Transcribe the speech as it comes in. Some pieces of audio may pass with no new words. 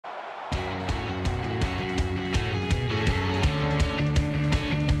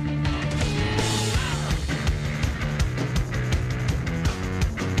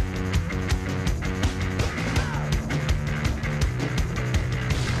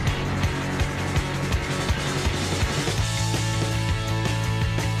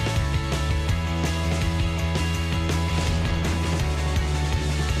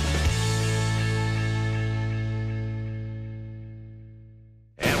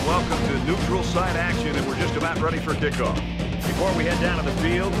neutral site action, and we're just about ready for kickoff. Before we head down to the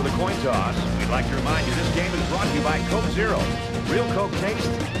field for the coin toss, we'd like to remind you this game is brought to you by Coke Zero. Real Coke taste,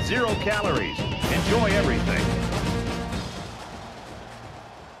 0 calories. Enjoy everything.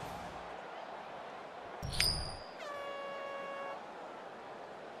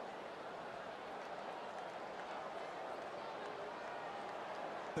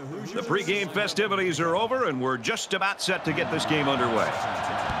 The pregame festivities are over, and we're just about set to get this game underway.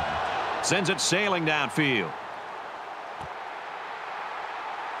 Sends it sailing downfield.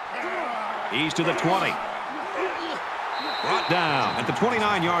 He's to the 20. Brought down at the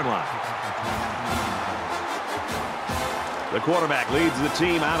 29-yard line. The quarterback leads the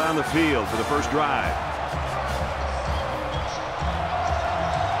team out on the field for the first drive.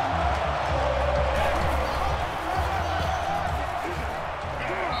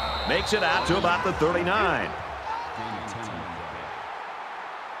 Makes it out to about the 39.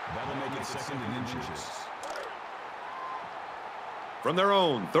 That'll make it 2nd and inches. From their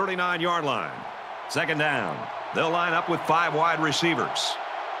own 39-yard line. 2nd down. They'll line up with 5 wide receivers.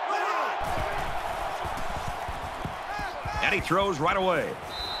 And he throws right away.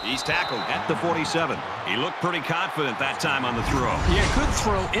 He's tackled at the 47. He looked pretty confident that time on the throw. Yeah, good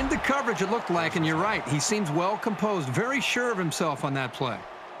throw. Into coverage it looked like, and you're right. He seems well composed, very sure of himself on that play.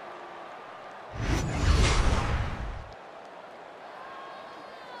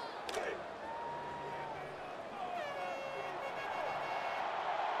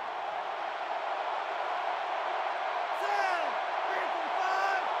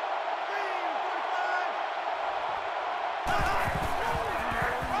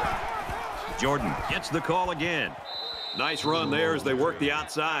 Jordan gets the call again. Nice run there as they work the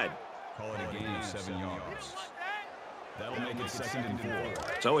outside. Call it a gain of 7 yards. That'll make it 2nd and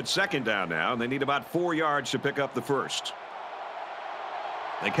 4. So it's 2nd down now, and they need about 4 yards to pick up the first.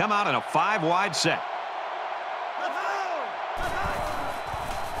 They come out in a 5-wide set.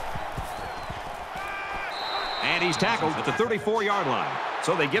 And he's tackled at the 34-yard line.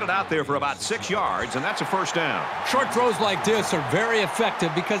 So they get it out there for about 6 yards, and that's a first down. Short throws like this are very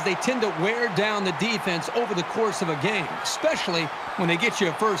effective because they tend to wear down the defense over the course of a game, especially when they get you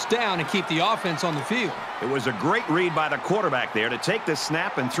a first down and keep the offense on the field. It was a great read by the quarterback there to take the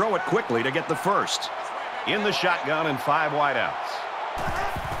snap and throw it quickly to get the first. In the shotgun and 5 wideouts.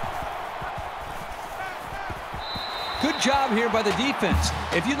 Good job here by the defense.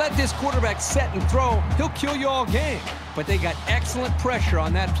 If you let this quarterback set and throw, he'll kill you all game. But they got excellent pressure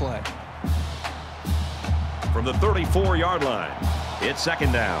on that play. From the 34-yard line, it's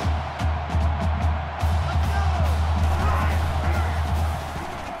 2nd down.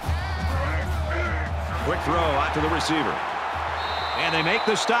 Quick throw out to the receiver. And they make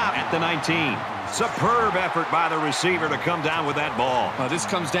the stop at the 19. Superb effort by the receiver to come down with that ball. This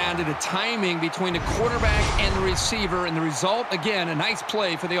comes down to the timing between the quarterback and the receiver, and the result, again, a nice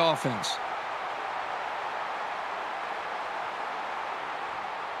play for the offense.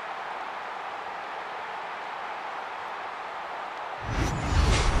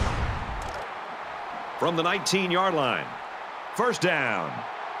 From the 19-yard line, first down.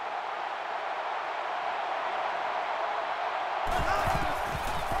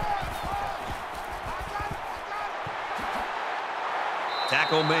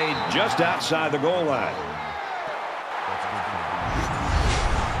 Tackle made just outside the goal line.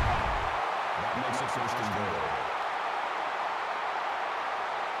 That makes it 1st and goal.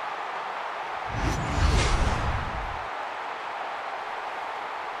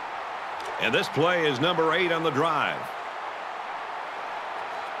 And this play is number 8 on the drive.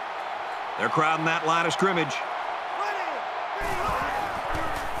 They're crowding that line of scrimmage.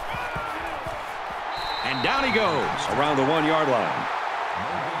 And down he goes around the 1-yard line.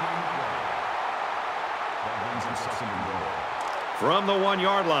 From the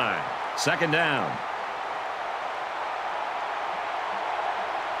 1-yard line, 2nd down.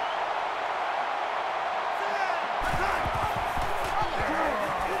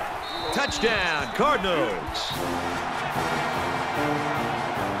 Touchdown, Cardinals.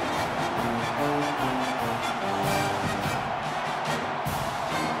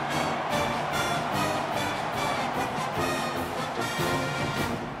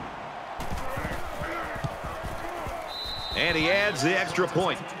 And he adds the extra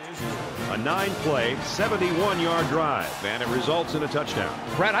point. A 9-play, 71-yard drive, and it results in a touchdown.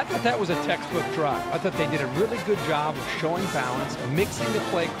 Brad, I thought that was a textbook drive. I thought they did a really good job of showing balance, mixing the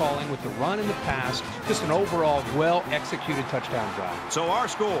play calling with the run and the pass. Just an overall well-executed touchdown drive. So our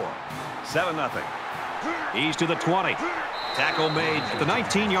score, 7-0. He's to the 20. Tackle made at the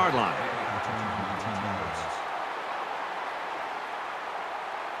 19-yard line.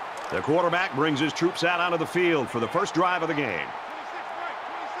 The quarterback brings his troops out onto the field for the first drive of the game.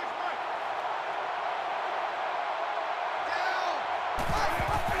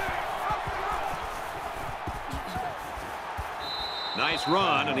 Nice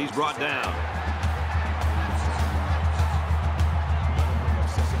run, and he's brought down.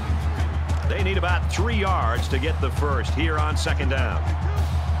 They need about 3 yards to get the first here on second down.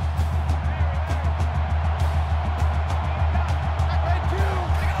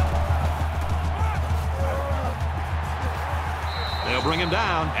 They'll bring him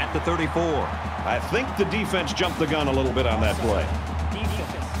down at the 34. I think the defense jumped the gun a little bit on that play.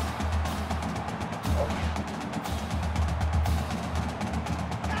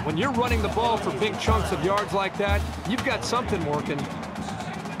 When you're running the ball for big chunks of yards like that, you've got something working.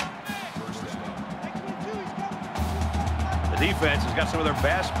 The defense has got some of their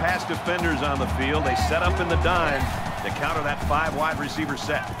best pass defenders on the field. They set up in the dime to counter that 5 wide receiver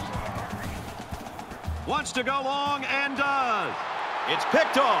set. Wants to go long and does. It's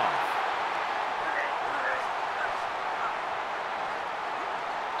picked off.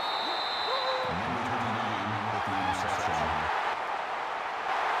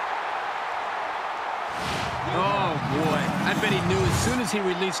 Oh, boy. I bet he knew as soon as he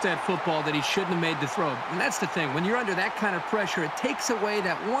released that football that he shouldn't have made the throw. And that's the thing. When you're under that kind of pressure, it takes away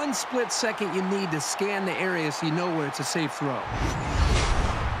that 1 split second you need to scan the area so you know where it's a safe throw.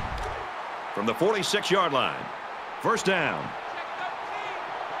 From the 46-yard line, first down.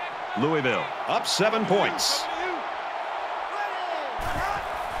 Louisville up 7 points.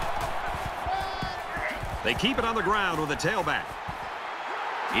 They keep it on the ground with a tailback.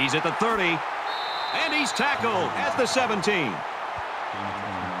 He's at the 30, and he's tackled at the 17. That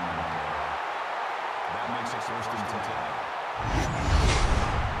makes it first and 10.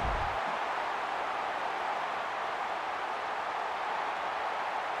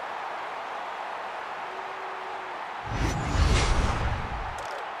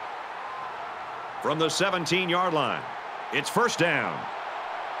 From the 17-yard line, it's first down.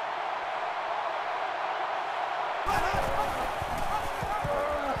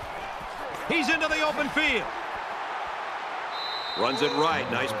 He's into the open field. Runs it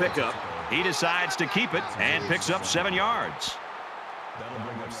right. Nice pickup. He decides to keep it and picks up 7 yards. That'll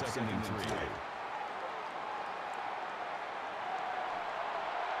bring up second and 3.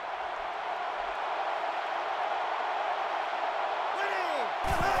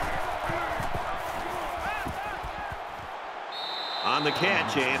 On the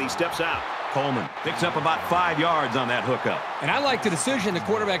catch, and he steps out. Coleman picks up about 5 yards on that hookup. And I like the decision the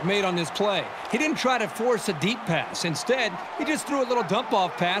quarterback made on this play. He didn't try to force a deep pass. Instead, he just threw a little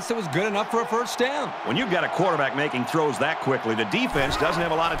dump-off pass that was good enough for a first down. When you've got a quarterback making throws that quickly, the defense doesn't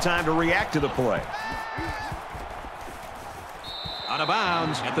have a lot of time to react to the play. Out of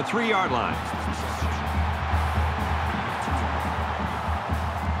bounds at the 3-yard line.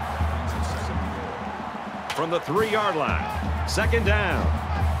 From the 3-yard line, second down.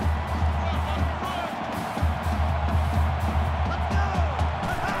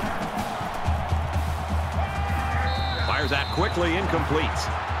 Fires that quickly, incomplete.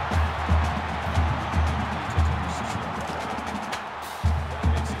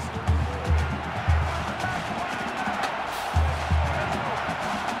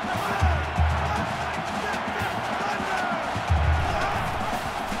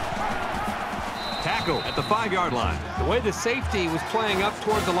 Tackle at the 5-yard line. The way the safety was playing up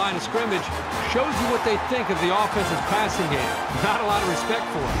toward the line of scrimmage shows you what they think of the offense's passing game. Not a lot of respect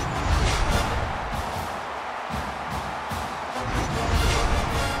for it.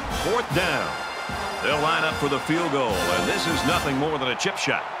 Fourth down. They'll line up for the field goal, and this is nothing more than a chip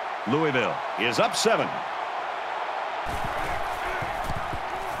shot. Louisville is up 7.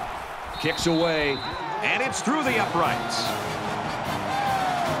 Kicks away, and it's through the uprights.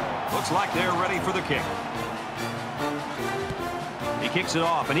 Looks like they're ready for the kick. He kicks it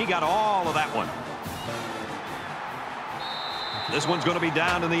off, and he got all of that one. This one's going to be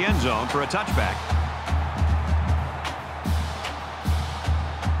down in the end zone for a touchback.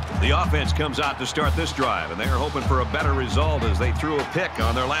 The offense comes out to start this drive, and they're hoping for a better result as they threw a pick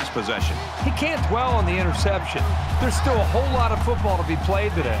on their last possession. He can't dwell on the interception. There's still a whole lot of football to be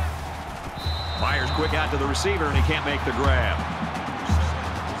played today. Fires quick out to the receiver, and he can't make the grab.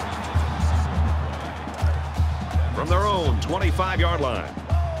 From their own 25-yard line,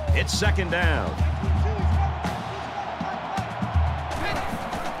 it's second down.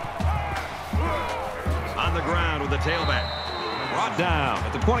 On the ground with the tailback. Brought down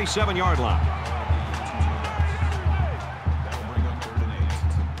at the 27-yard line. That'll bring up 3rd and 8.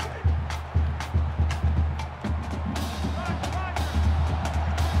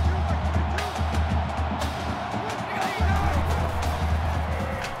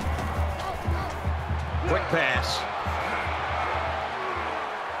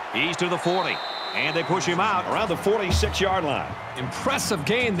 to the 40. And they push him out around the 46-yard line. Impressive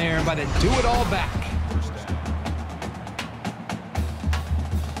gain there by the do-it-all back.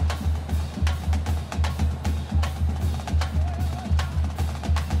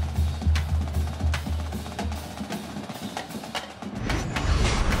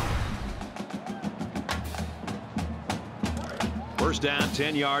 First down,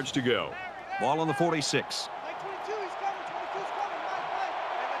 10 yards to go. Ball on the 46.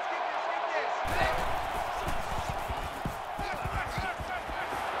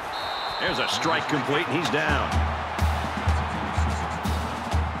 There's a strike complete, and he's down.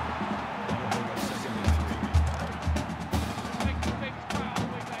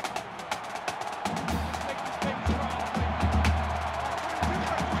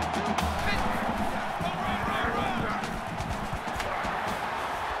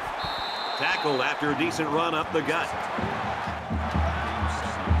 Tackled after a decent run up the gut.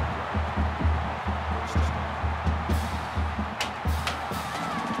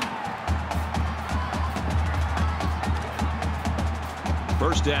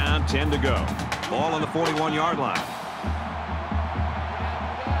 First down, 10 to go. Ball on the 41-yard line.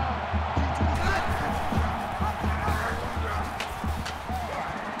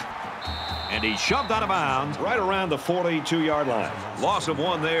 And he's shoved out of bounds right around the 42-yard line. Loss of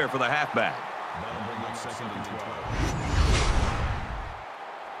 1 there for the halfback. That'll bring up 2nd and 12.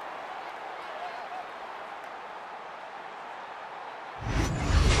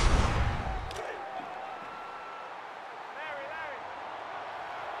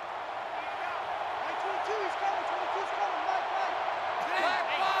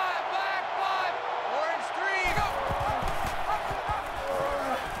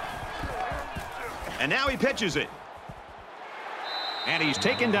 And now he pitches it. And he's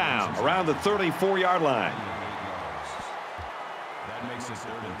taken down around the 34-yard line. That makes it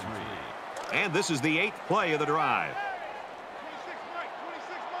 3rd and 3. And this is the 8th play of the drive.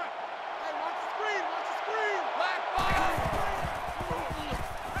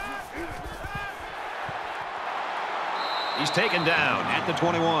 He's taken down at the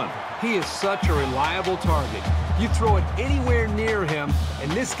 21. He is such a reliable target. You throw it anywhere near him,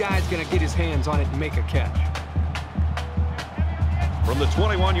 and this guy's going to get his hands on it and make a catch. From the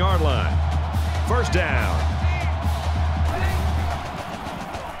 21-yard line. First down.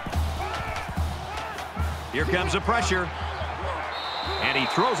 Here comes the pressure. And he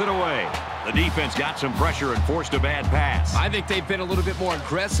throws it away. The defense got some pressure and forced a bad pass. I think they've been a little bit more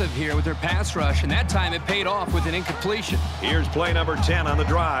aggressive here with their pass rush, and that time it paid off with an incompletion. Here's play number 10 on the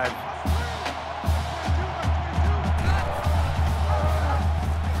drive.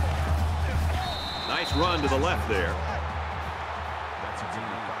 Nice run to the left there. That's a 5 on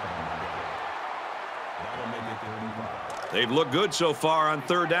the day. That'll make it 3rd and 5. They've looked good so far on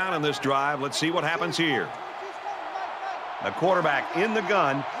 3rd down in this drive. Let's see what happens here. The quarterback in the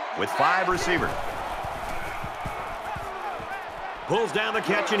gun with 5 receivers. Pulls down the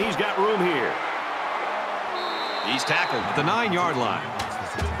catch, and he's got room here. He's tackled at the 9-yard line.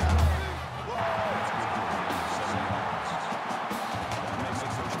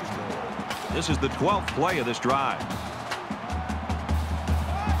 This is the 12th play of this drive.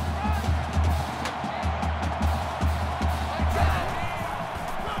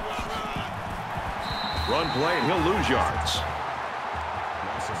 Run play, and he'll lose yards.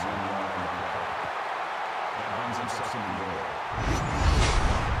 Loss of 1 yard on the play. That brings up 2nd and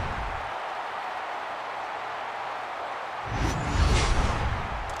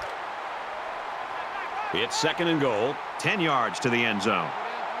goal. It's 2nd and goal, 10 yards to the end zone.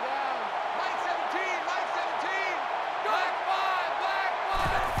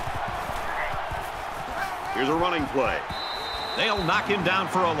 Here's a running play. They'll knock him down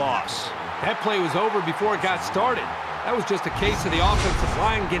for a loss. That play was over before it got started. That was just a case of the offensive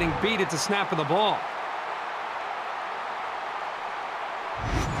line getting beat at the snap of the ball.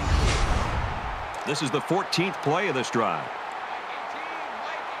 This is the 14th play of this drive.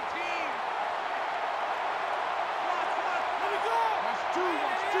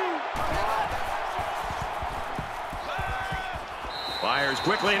 Fires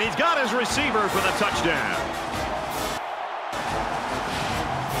quickly, and he's got his receiver for the touchdown.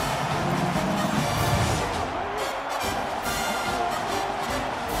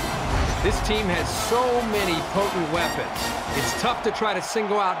 This team has so many potent weapons. It's tough to try to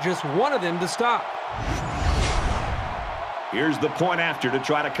single out just one of them to stop. Here's the point after to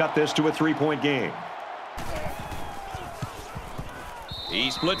try to cut this to a 3-point game. He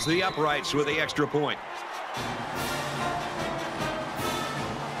splits the uprights with the extra point.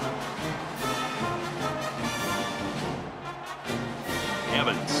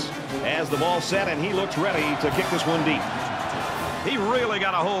 Evans has the ball set, and he looks ready to kick this one deep. He really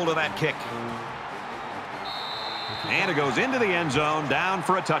got a hold of that kick. And it goes into the end zone, down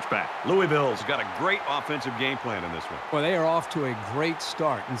for a touchback. Louisville's got a great offensive game plan in this one. Well, they are off to a great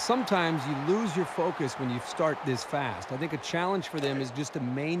start, and sometimes you lose your focus when you start this fast. I think a challenge for them is just to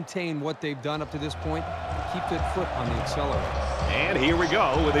maintain what they've done up to this point, keep that foot on the accelerator. And here we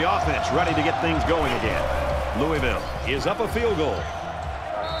go with the offense ready to get things going again. Louisville is up a field goal.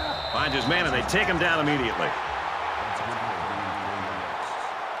 Finds his man, and they take him down immediately.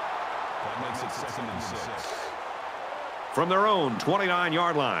 That makes it 2nd and 6. From their own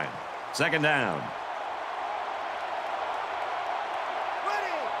 29-yard line. 2nd down.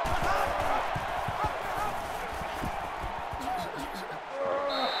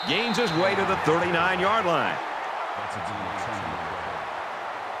 Gains his way to the 39-yard line. That's a gain of 10.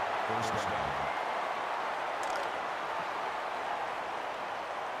 1st down.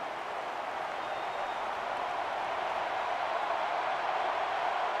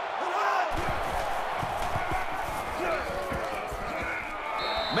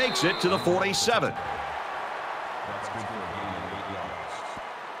 Makes it to the 47. That's good for a gain of 8 yards.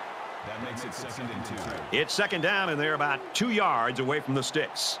 That makes it 2nd and 2. It's 2nd down, and they're about 2 yards away from the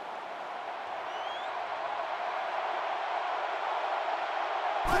sticks.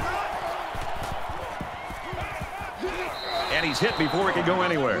 And he's hit before he can go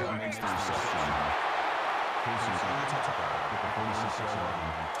anywhere. Makes the reception. Casey's on the touchback with the 46-yard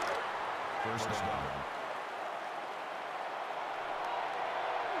line. 1st down.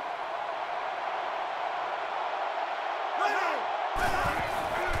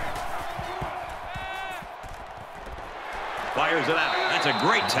 Fires it out. That's a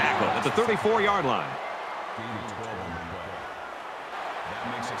great tackle at the 34-yard line. Gain of 12 on the play. That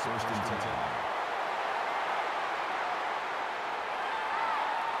makes it 1st and 10.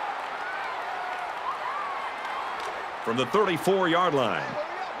 From the 34-yard line.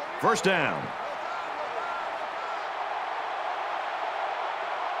 1st down.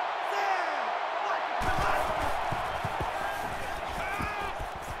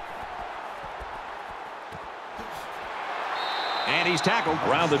 And he's tackled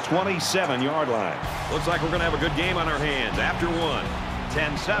around the 27-yard line. Looks like we're going to have a good game on our hands after one.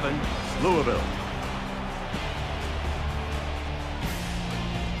 10-7, Louisville.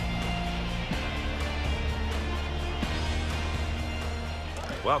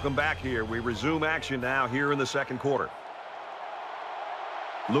 Welcome back here. We resume action now here in the 2nd quarter.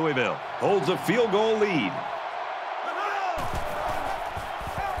 Louisville holds a field goal lead.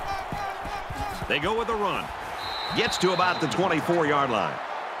 They go with the run. Gets to about the 24-yard line.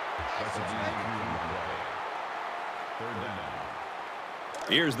 That's a gain of 3 on the play. 3rd down.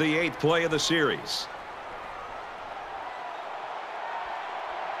 Here's the 8th play of the series.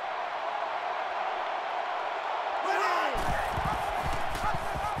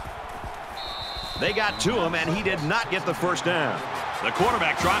 They got to him, and he did not get the 1st down. The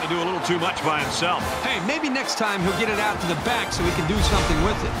quarterback trying to do a little too much by himself. Hey, maybe next time he'll get it out to the back so he can do something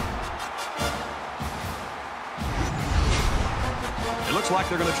with it. It looks like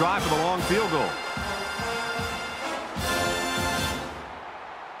they're going to try for the long field goal.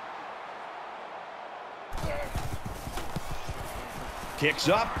 Kicks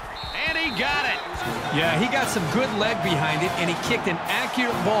up, and he got it. Yeah, he got some good leg behind it, and he kicked an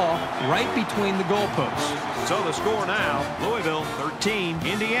accurate ball right between the goalposts. So the score now, Louisville 13,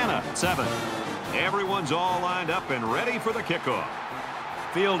 Indiana 7. Everyone's all lined up and ready for the kickoff.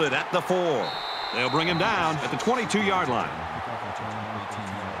 Fielded at the 4. They'll bring him down at the 22-yard line.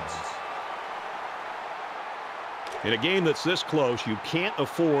 In a game that's this close, you can't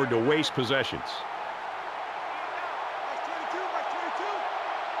afford to waste possessions.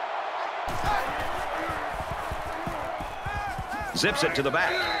 Zips it to the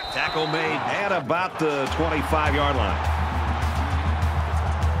back. Tackle made at about the 25-yard line.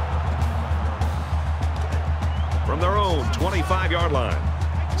 From their own 25-yard line.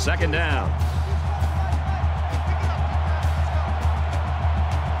 2nd down.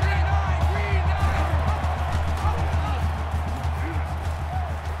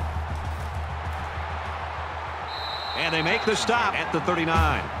 And they make the stop at the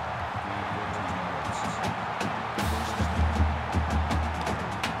 39.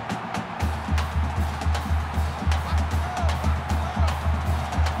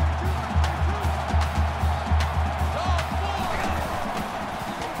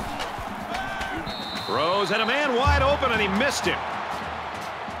 Throws, and a man wide open, and he missed him.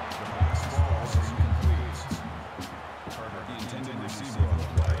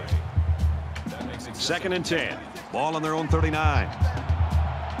 2nd and 10. Ball on their own 39.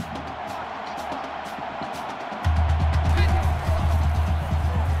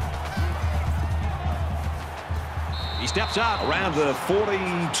 He steps out around the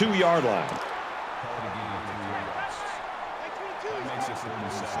 42-yard line. That makes it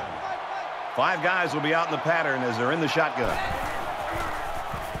 47. 5 guys will be out in the pattern as they're in the shotgun.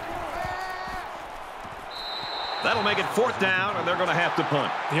 That'll make it 4th down, and they're going to have to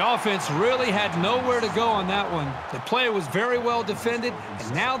punt. The offense really had nowhere to go on that one. The play was very well defended,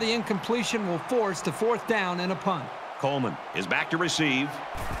 and now the incompletion will force the 4th down and a punt. Coleman is back to receive.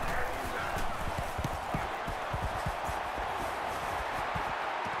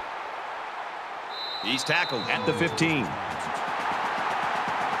 He's tackled at the 15.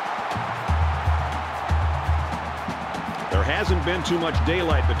 There hasn't been too much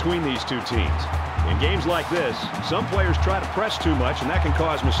daylight between these two teams. In games like this, some players try to press too much, and that can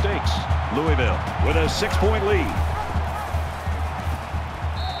cause mistakes. Louisville with a 6-point lead.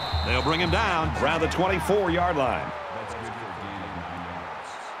 They'll bring him down around the 24-yard line. That's good for a gain of 9 yards.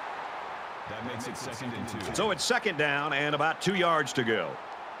 That makes it 2nd and 2. So it's 2nd down and about 2 yards to go.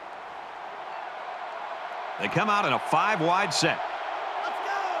 They come out in a 5-wide set.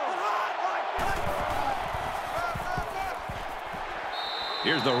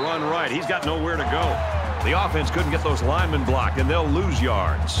 Here's the run right. He's got nowhere to go. The offense couldn't get those linemen blocked, and they'll lose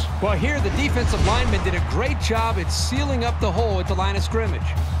yards. Well, here the defensive linemen did a great job at sealing up the hole at the line of scrimmage.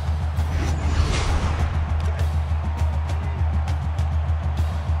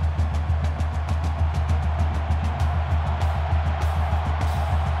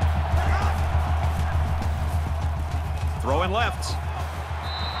 Throwing left.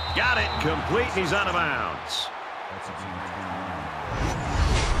 Got it. Complete, and he's out of bounds. That's a team.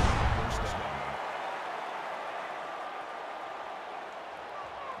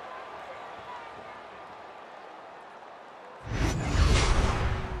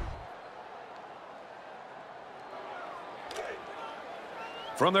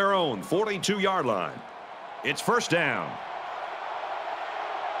 From their own 42-yard line, it's 1st down.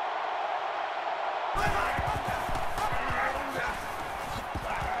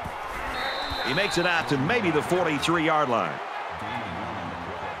 He makes it out to maybe the 43-yard line.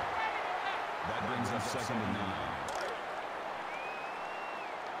 That brings us 2nd and 9.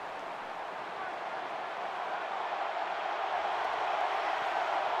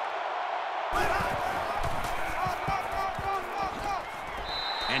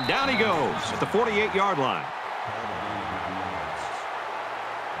 And down he goes at the 48-yard line.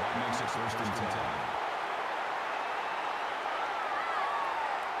 That makes it 1st and 10.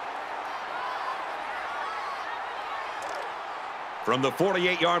 From the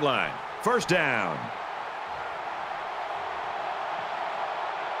 48-yard line, 1st down.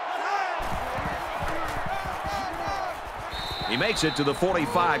 He makes it to the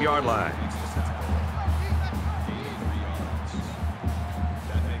 45-yard line.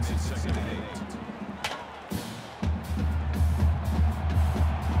 That makes it 2nd and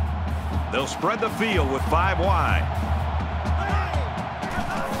 8. They'll spread the field with 5 wide.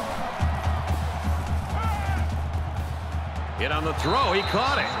 Hit on the throw. He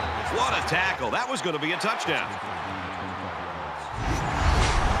caught it. What a tackle. That was going to be a touchdown.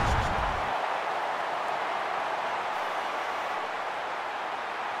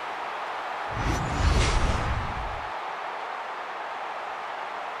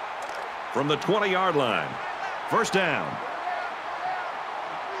 From the 20-yard line, 1st down.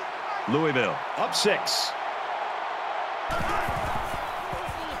 Louisville up 6.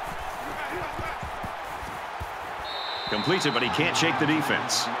 Completes it, but he can't shake the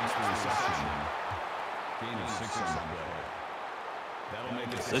defense.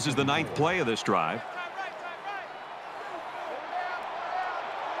 This is the 9th play of this drive.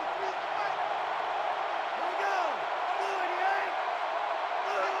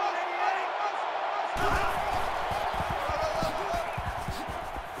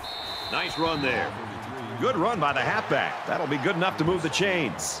 Nice run there. Good run by the halfback. That'll be good enough to move the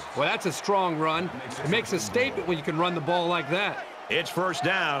chains. Well, that's a strong run. It makes a statement when you can run the ball like that. It's 1st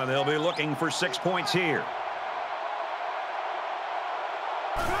down, and they'll be looking for 6 points here.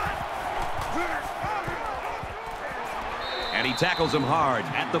 And he tackles him hard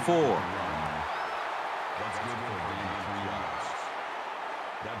at the 4.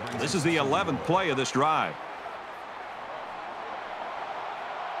 This is the 11th play of this drive.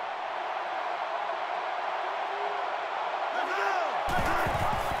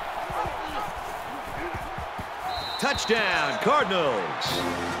 Touchdown, Cardinals.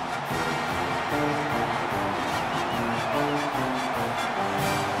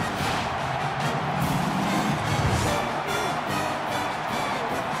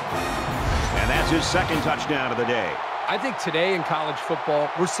 And that's his 2nd touchdown of the day. I think today in college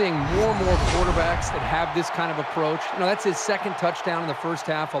football, we're seeing more and more quarterbacks that have this kind of approach. You know, that's his second touchdown in the first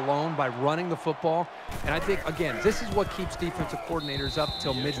half alone by running the football. And I think, again, this is what keeps defensive coordinators up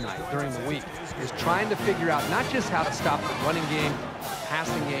till midnight during the week, is trying to figure out not just how to stop the running game,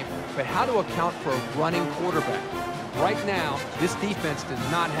 passing game, but how to account for a running quarterback. Right now, this defense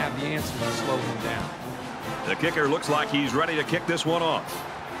does not have the answer to slow him down. The kicker looks like he's ready to kick this one off.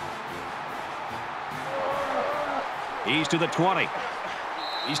 He's to the 20.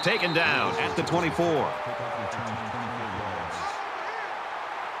 He's taken down at the 24.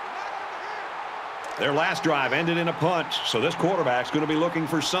 Their last drive ended in a punt, so this quarterback's going to be looking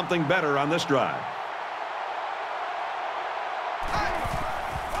for something better on this drive.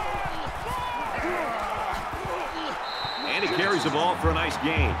 And he carries the ball for a nice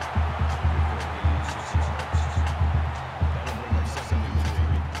gain.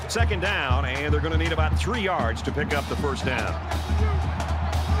 Second down, and they're going to need about 3 yards to pick up the first down.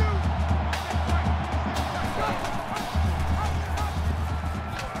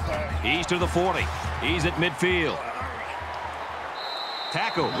 He's to the 40. He's at midfield.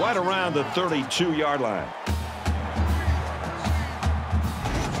 Tackle right around the 32-yard line.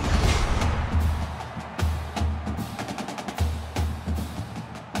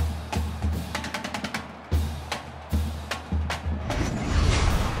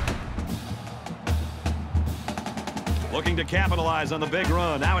 Looking to capitalize on the big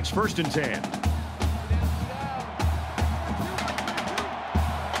run. Now it's 1st and 10.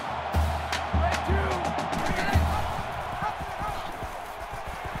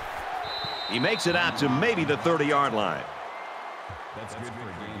 He makes it out to maybe the 30-yard line. That's good for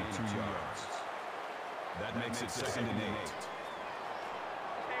a gain of 2 yards. That makes it 2nd and 8. Okay,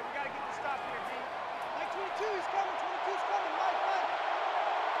 we got to get the stop here, D. Mike 22, he's coming. 22's coming. Mike.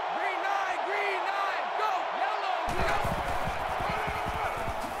 Green 9, go. Yellow.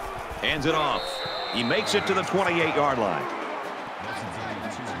 Hands it off. He makes it to the 28-yard line. That's a gain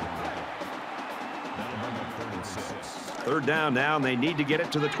of 2. That'll bring up 3rd and 6. Third down now, and they need to get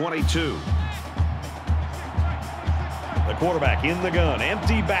it to the 22. The quarterback in the gun.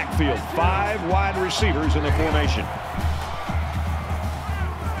 Empty backfield. 5 wide receivers in the formation.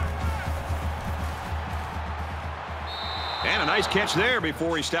 And a nice catch there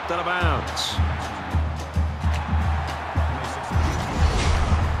before he stepped out of bounds.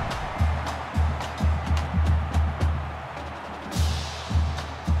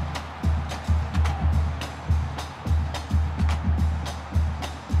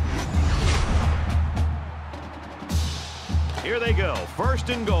 Here they go.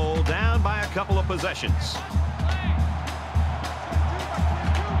 1st and goal, down by a couple of possessions.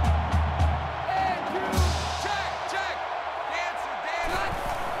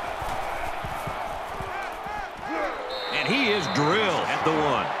 And he is drilled at the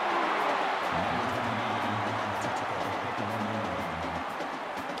 1.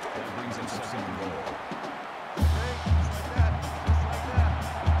 That brings up 2nd and goal.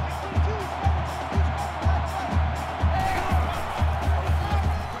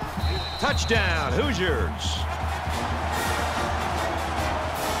 Touchdown, Hoosiers.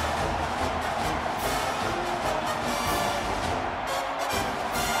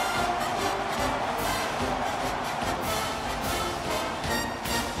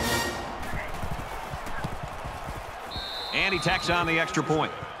 And he tacks on the extra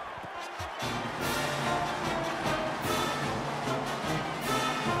point.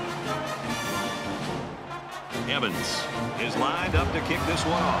 Evans is lined up to kick this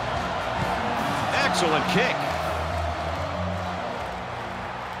one off. Excellent kick.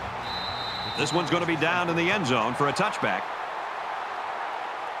 This one's going to be down in the end zone for a touchback.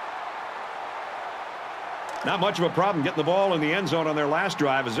 Not much of a problem getting the ball in the end zone on their last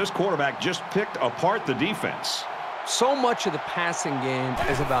drive, as this quarterback just picked apart the defense. So much of the passing game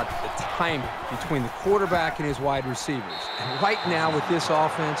is about the timing between the quarterback and his wide receivers. And right now with this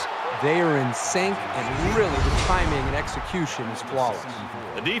offense, they are in sync, and really the timing and execution is flawless.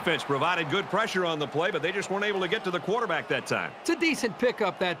 The defense provided good pressure on the play, but they just weren't able to get to the quarterback that time. It's a decent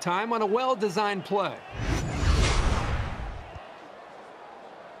pickup that time on a well-designed play.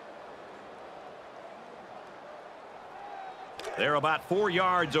 They're about 4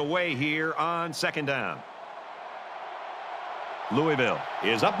 yards away here on 2nd down. Louisville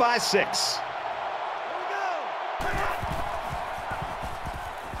is up by 6.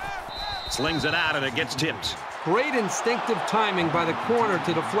 Slings it out, and it gets tipped. Great instinctive timing by the corner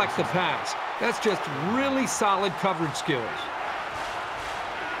to deflect the pass. That's just really solid coverage skills.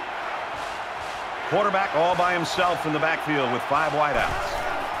 Quarterback all by himself in the backfield with 5 wideouts.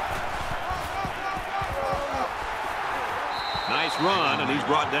 Nice run, and he's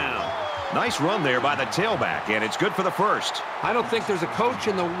brought down. Nice run there by the tailback, and it's good for the first. I don't think there's a coach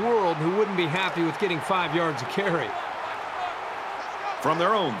in the world who wouldn't be happy with getting 5 yards a carry. From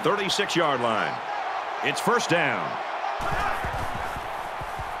their own 36-yard line, it's first down.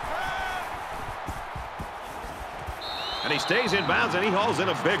 And he stays in bounds, and he hauls in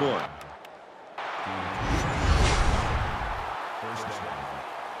a big one. First down.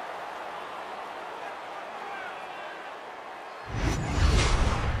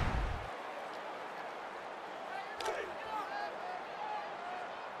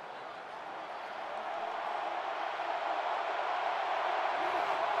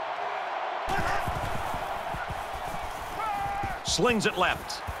 Slings it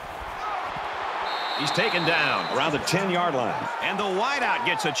left. He's taken down around the 10-yard line. And the wideout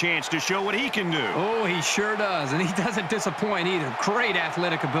gets a chance to show what he can do. Oh, he sure does, and he doesn't disappoint either. Great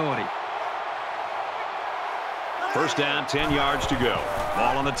athletic ability. First down, 10 yards to go.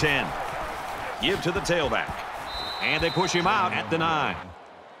 Ball on the 10. Give to the tailback. And they push him out at the 9.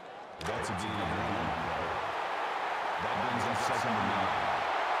 That's a deal. That brings us second and 9.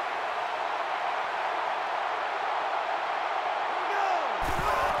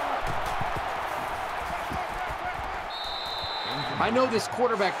 I know this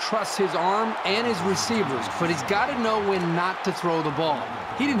quarterback trusts his arm and his receivers, but he's got to know when not to throw the ball.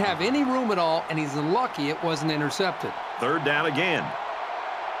 He didn't have any room at all, and he's lucky it wasn't intercepted. Third down again.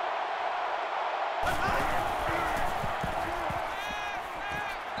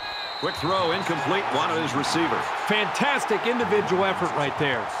 Quick throw, incomplete, wanted his receiver. Fantastic individual effort right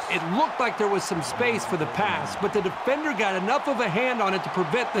there. It looked like there was some space for the pass, but the defender got enough of a hand on it to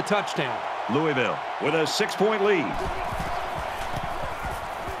prevent the touchdown. Louisville with a 6-point lead.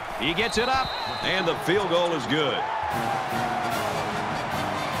 He gets it up, and the field goal is good.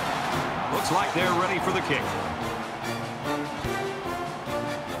 Looks like they're ready for the kick.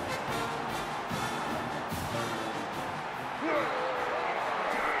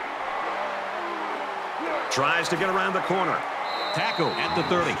 Tries to get around the corner. Tackle at the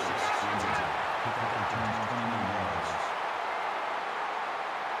 30.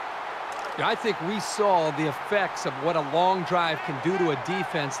 I think we saw the effects of what a long drive can do to a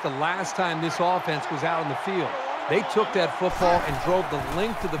defense the last time this offense was out on the field. They took that football and drove the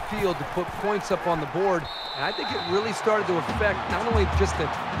length of the field to put points up on the board, and I think it really started to affect not only just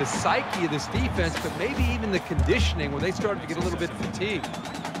the psyche of this defense, but maybe even the conditioning where they started to get a little bit fatigued.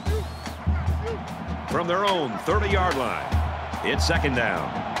 From their own 30-yard line, it's second down.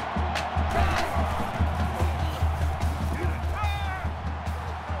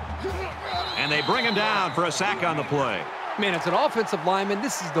 And they bring him down for a sack on the play. Man, as an offensive lineman,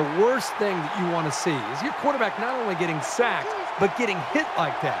 this is the worst thing that you want to see, is your quarterback not only getting sacked, but getting hit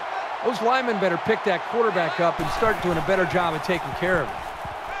like that. Those linemen better pick that quarterback up and start doing a better job of taking care of it.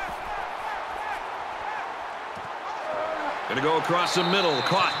 Going to go across the middle,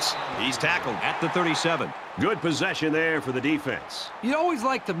 caught. He's tackled at the 37. Good possession there for the defense. You always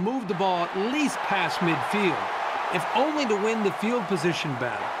like to move the ball at least past midfield, if only to win the field position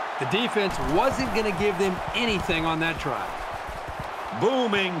battle. The defense wasn't going to give them anything on that drive.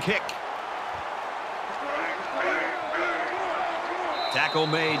 Booming kick. Tackle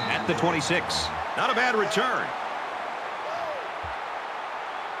made at the 26. Not a bad return.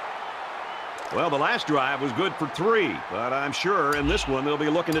 Well, the last drive was good for 3, but I'm sure in this one they'll be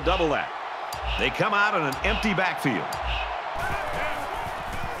looking to double that. They come out in an empty backfield.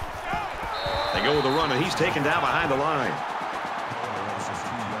 They go with the run, and he's taken down behind the line.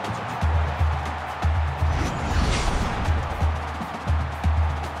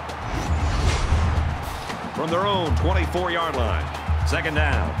 From their own 24-yard line, second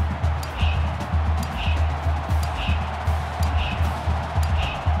down.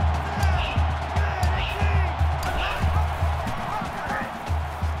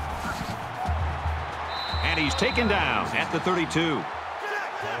 And he's taken down at the 32.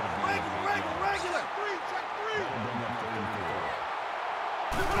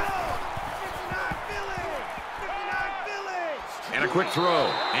 And a quick throw.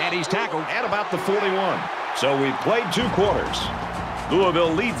 And he's tackled at about the 41. So we've played 2 quarters.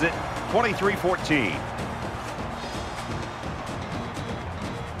 Louisville leads it 23-14.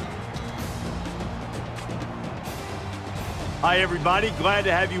 Hi, everybody. Glad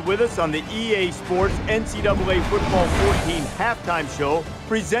to have you with us on the EA Sports NCAA Football 14 halftime show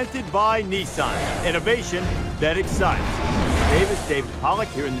presented by Nissan. Innovation that excites. David Pollock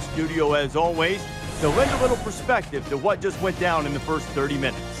here in the studio as always to lend a little perspective to what just went down in the first 30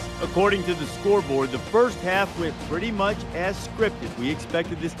 minutes. According to the scoreboard, the first half went pretty much as scripted. We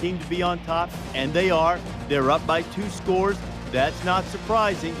expected this team to be on top, and they are. They're up by 2 scores. That's not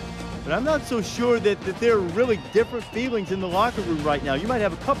surprising, but I'm not so sure that there are really different feelings in the locker room right now. You might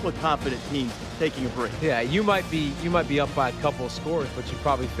have a couple of confident teams taking a break. Yeah, you might be up by a couple of scores, but you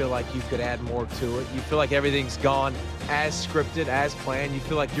probably feel like you could add more to it. You feel like everything's gone as scripted, as planned. You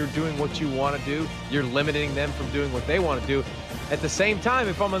feel like you're doing what you want to do. You're limiting them from doing what they want to do. At the same time,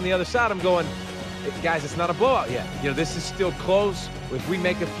 if I'm on the other side, I'm going, guys, it's not a blowout yet. You know, this is still close. If we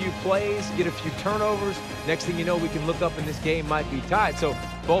make a few plays, get a few turnovers, next thing you know, we can look up and this game might be tied. So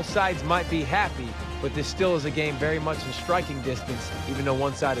both sides might be happy, but this still is a game very much in striking distance, even though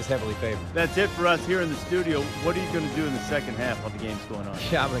one side is heavily favored. That's it for us here in the studio. What are you going to do in the second half while the game's going on?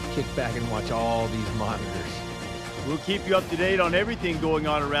 Yeah, I'm going to kick back and watch all these monitors. We'll keep you up to date on everything going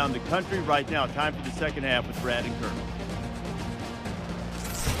on around the country right now. Time for the second half with Brad and Kurt.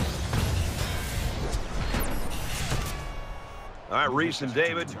 All right, Reese and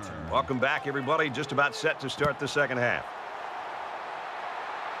David, welcome back, everybody. Just about set to start the second half.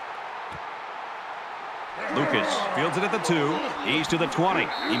 Lucas fields it at the 2. He's to the 20.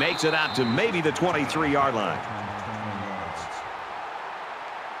 He makes it out to maybe the 23-yard line.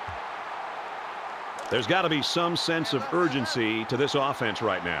 There's got to be some sense of urgency to this offense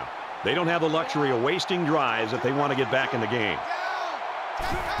right now. They don't have the luxury of wasting drives if they want to get back in the game.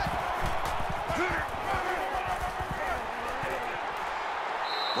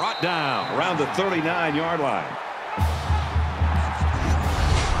 Brought down around the 39-yard line.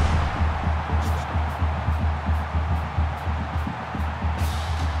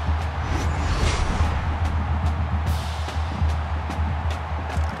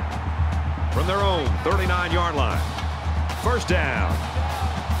 From their own 39-yard line. First down.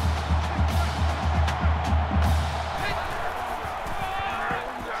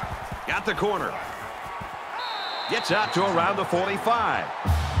 Got the corner. Gets out to around the 45.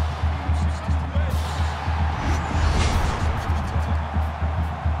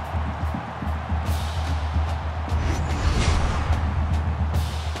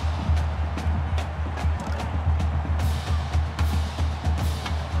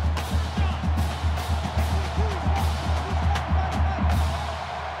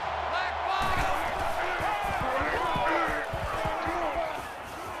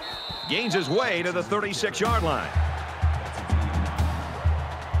 Gains his way to the 36-yard line.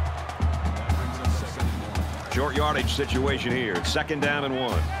 Short yardage situation here. It's second down and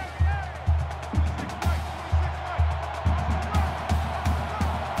 1.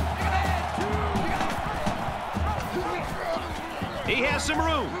 He has some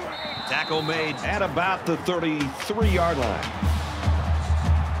room. Tackle made at about the 33-yard line.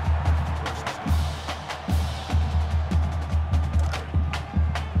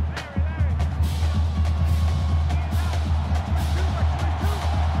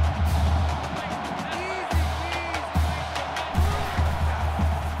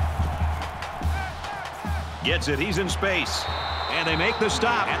 Gets it. He's in space. And they make the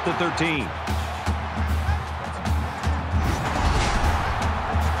stop at the 13.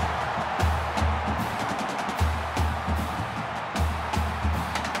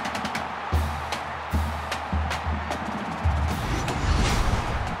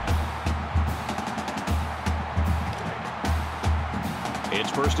 It's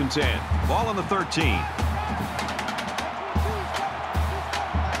first and 10. Ball on the 13.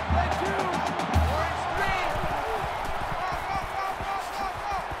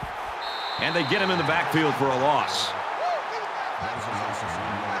 And they get him in the backfield for a loss.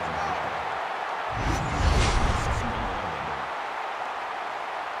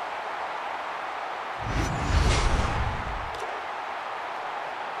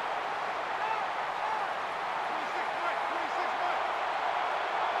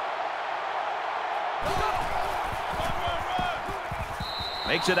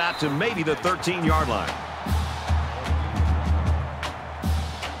 Makes it out to maybe the 13-yard line.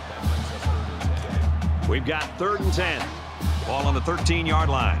 We've got third and 10. Ball on the 13-yard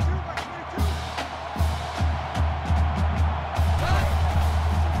line.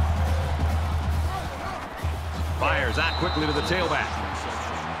 Fires out quickly to the tailback.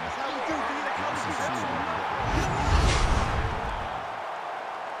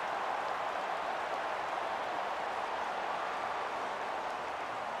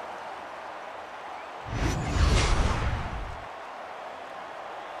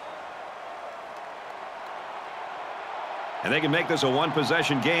 And they can make this a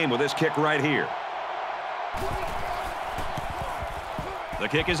one-possession game with this kick right here. The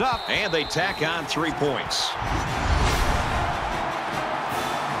kick is up, and they tack on 3 points.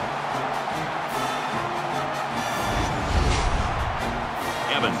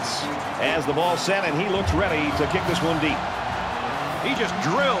 Evans has the ball set, and he looks ready to kick this one deep. He just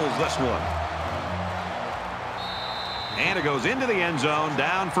drills this one. And it goes into the end zone,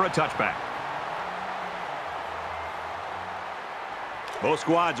 down for a touchback. Both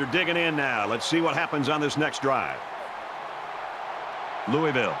squads are digging in now. Let's see what happens on this next drive.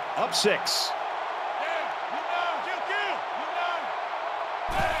 Louisville up 6.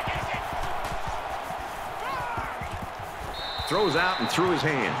 Throws out and through his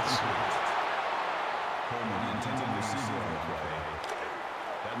hands.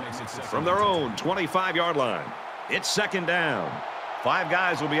 From their own 25-yard line, it's second down. 5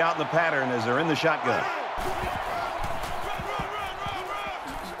 guys will be out in the pattern as they're in the shotgun.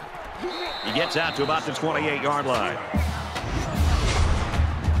 He gets out to about the 28-yard line.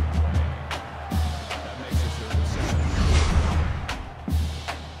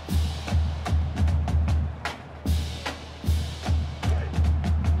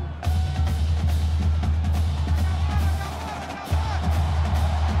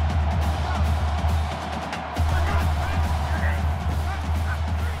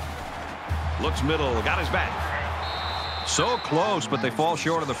 Looks middle, got his back. So close, but they fall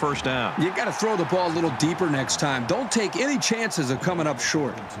short of the first down. You got to throw the ball a little deeper next time. Don't take any chances of coming up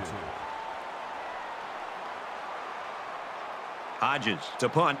short. Hodges to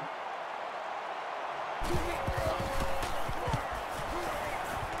punt.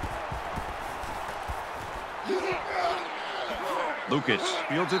 Lucas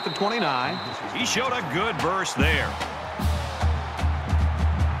fields at the 29. He showed a good burst there.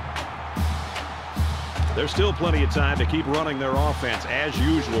 There's still plenty of time to keep running their offense as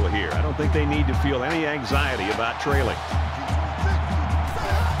usual here. I don't think they need to feel any anxiety about trailing.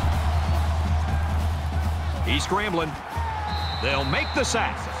 He's scrambling. They'll make the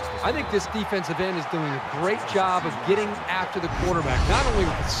sack. I think this defensive end is doing a great job of getting after the quarterback, not only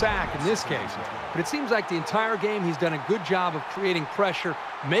with the sack in this case, but it seems like the entire game he's done a good job of creating pressure,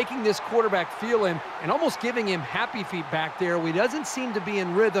 making this quarterback feel him, and almost giving him happy feet back there where he doesn't seem to be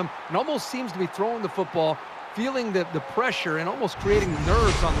in rhythm and almost seems to be throwing the football, feeling the pressure and almost creating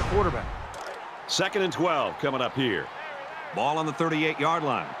nerves on the quarterback. 2nd and 12 coming up here. Ball on the 38-yard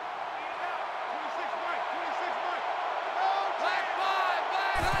line.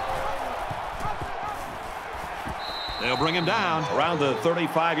 They'll bring him down around the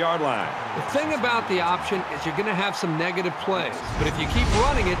 35-yard line. The thing about the option is you're going to have some negative plays. But if you keep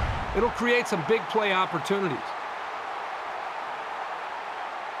running it, it'll create some big play opportunities.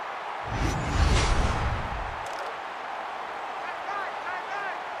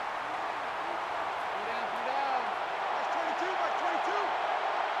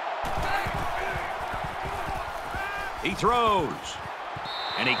 He throws.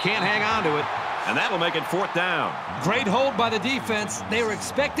 And he can't hang on to it. And that'll make it 4th down. Great hold by the defense. They were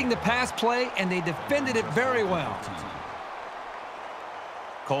expecting the pass play, and they defended it very well.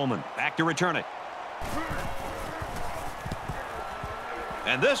 Coleman back to return it.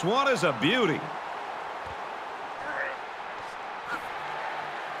 And this one is a beauty.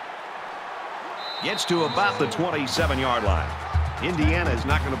 Gets to about the 27-yard line. Indiana is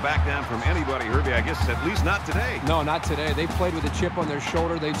not going to back down from anybody, Herbie. I guess at least not today. No, not today. They played with a chip on their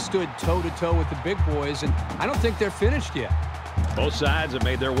shoulder. They've stood toe-to-toe with the big boys, and I don't think they're finished yet. Both sides have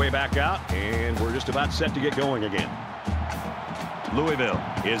made their way back out, and we're just about set to get going again. Louisville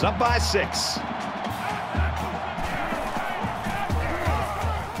is up by 6.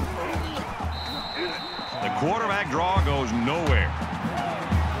 The quarterback draw goes nowhere.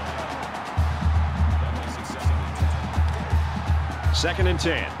 Second and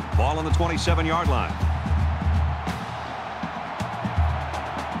 10. Ball on the 27-yard line.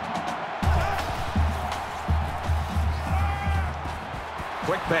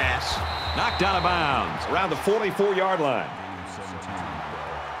 Quick pass. Knocked out of bounds around the 44-yard line.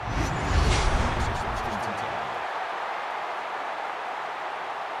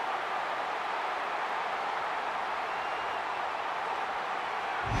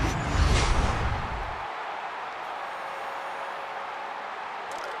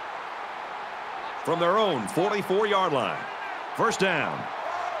 From their own 44-yard line. First down.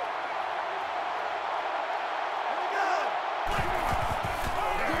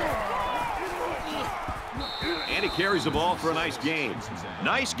 And he carries the ball for a nice gain.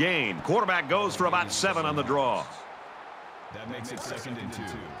 Nice gain. Quarterback goes for about 7 on the draw. That makes it 2nd and 2.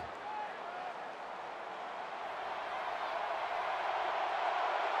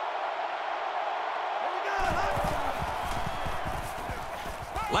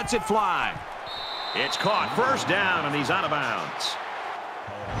 Lets it fly. It's caught. First down, and he's out of bounds.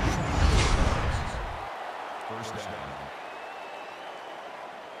 First down.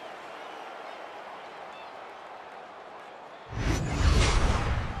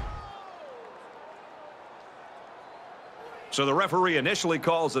 So the referee initially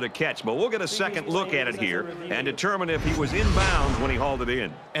calls it a catch, but we'll get a second look at it here and determine if he was in bounds when he hauled it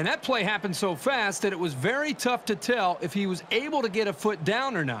in. And that play happened so fast that it was very tough to tell if he was able to get a foot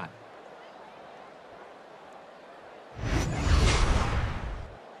down or not.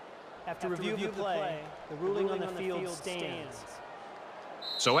 After review of the play, the ruling on the field stands.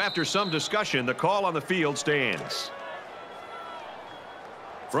 So after some discussion, the call on the field stands.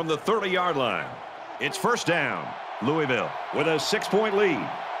 From the 30-yard line, it's first down. Louisville with a 6-point lead.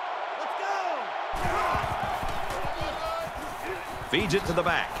 Let's go! Feeds it to the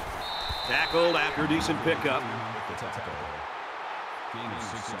back. Tackled after a decent pickup. Gain of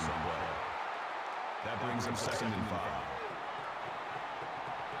 6 on the play. That brings him 2nd and 5.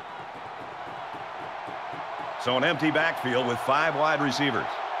 So an empty backfield with 5 wide receivers.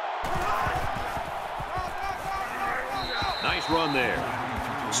 Nice run there.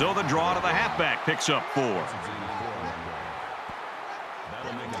 So the draw to the halfback picks up 4.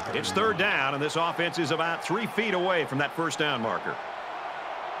 It's third down, and this offense is about 3 feet away from that first down marker.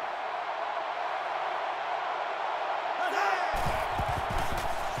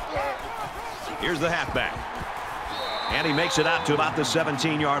 Here's the halfback. And he makes it out to about the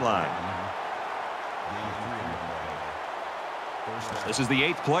 17-yard line. This is the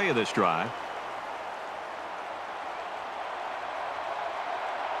 8th play of this drive.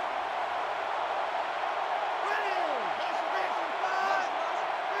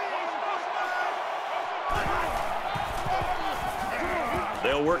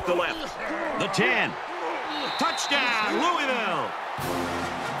 They'll work the left. The 10. Touchdown, Louisville.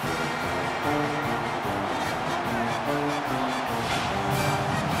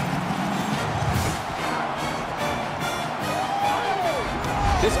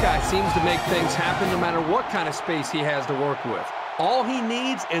 This guy seems to make things happen no matter what kind of space he has to work with. All he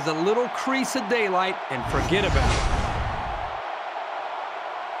needs is a little crease of daylight and forget about it.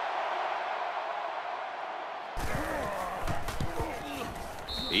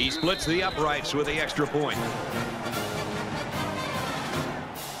 He splits the uprights with the extra point.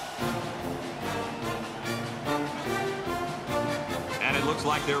 And it looks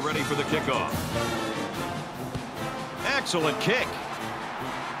like they're ready for the kickoff. Excellent kick.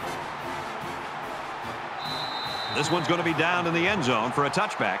 This one's going to be down in the end zone for a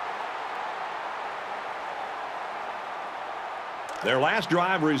touchback. Their last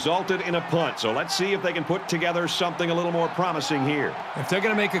drive resulted in a punt, so let's see if they can put together something a little more promising here. If they're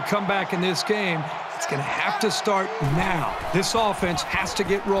going to make a comeback in this game, it's going to have to start now. This offense has to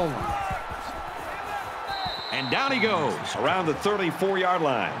get rolling. And down he goes around the 34-yard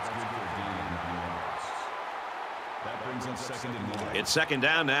line. That brings him 2nd and 9. It's second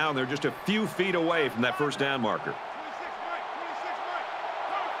down now, and they're just a few feet away from that first down marker.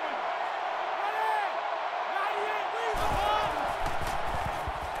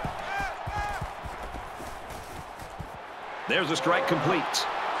 26, There's a strike complete.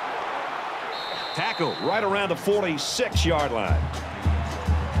 Tackle right around the 46-yard line.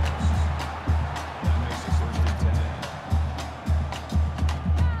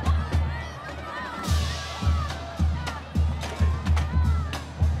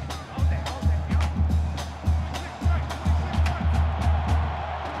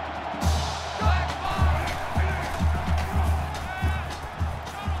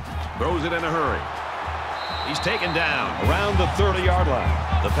 Throws it in a hurry. He's taken down around the 30-yard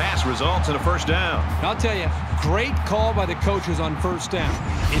line. The pass results in a first down. I'll tell you, great call by the coaches on first down.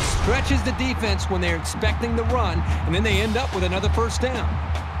 It stretches the defense when they're expecting the run, and then they end up with another first down.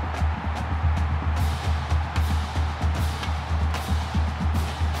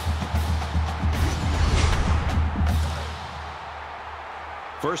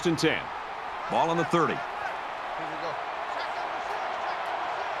 First and 10. Ball on the 30.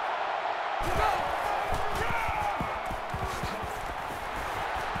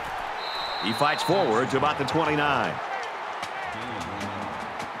 He fights forward to about the 29.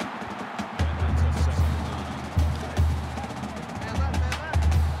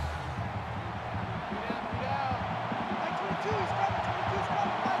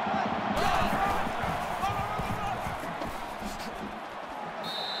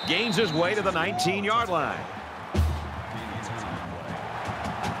 Gains his way to the 19-yard line.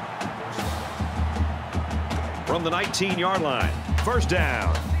 From the 19-yard line, first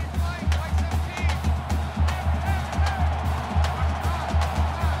down.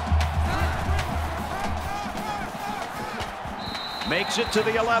 Makes it to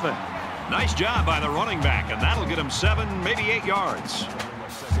the 11. Nice job by the running back, and that'll get him 7, maybe 8 yards.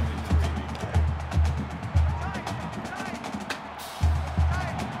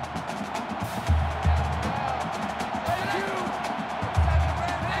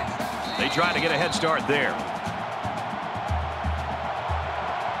 tried to get a head start there.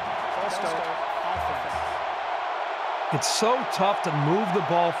 False start. Offense. It's so tough to move the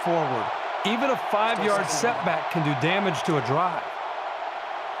ball forward. Even a 5-yard setback can do damage to a drive.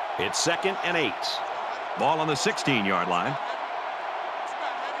 It's 2nd and 8. Ball on the 16-yard line.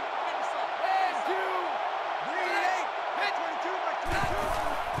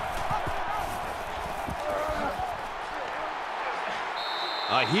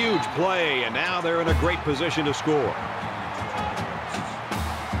 A huge play, and now they're in a great position to score.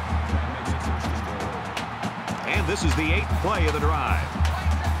 And this is the 8th play of the drive.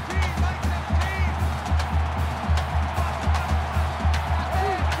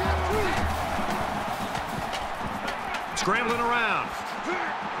 Scrambling around.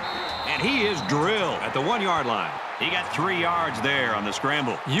 And he is drilled at the 1-yard line. He got 3 yards there on the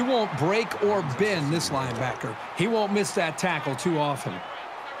scramble. You won't break or bend this linebacker. He won't miss that tackle too often.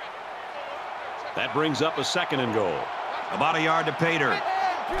 That brings up a 2nd and goal. About a yard to pay dirt.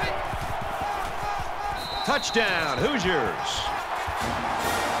 Touchdown, Hoosiers.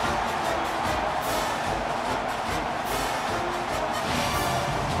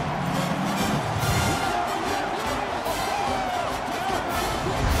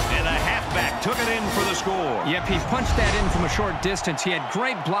 And the halfback took it in for the score. Yep, he punched that in from a short distance. He had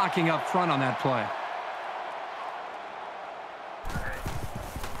great blocking up front on that play.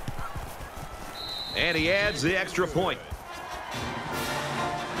 And he adds the extra point.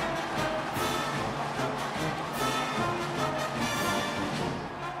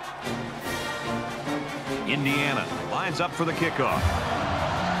 Indiana lines up for the kickoff.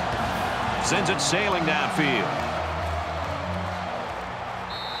 Sends it sailing downfield.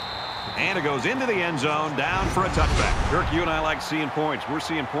 And it goes into the end zone, down for a touchback. Kirk, you and I like seeing points. We're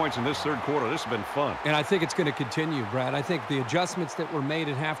seeing points in this third quarter. This has been fun. And I think it's going to continue, Brad. I think the adjustments that were made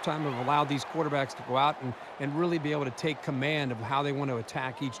at halftime have allowed these quarterbacks to go out and really be able to take command of how they want to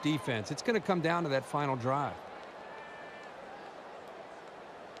attack each defense. It's going to come down to that final drive.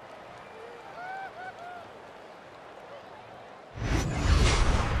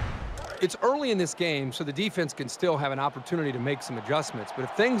 It's early in this game, so the defense can still have an opportunity to make some adjustments. But if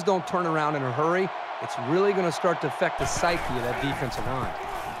things don't turn around in a hurry, it's really going to start to affect the psyche of that defensive line.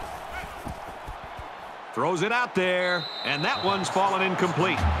 Throws it out there, and that one's fallen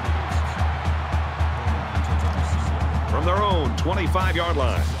incomplete. From their own 25-yard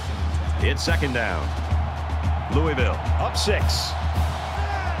line, it's 2nd down. Louisville up 6.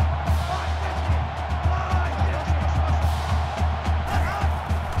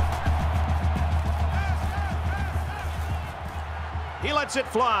 He lets it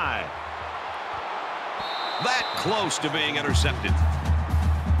fly. That close to being intercepted.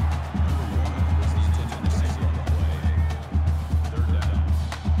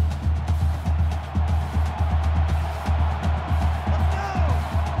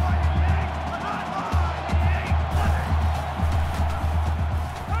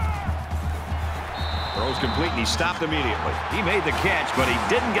 Throws complete, and he stopped immediately. He made the catch, but he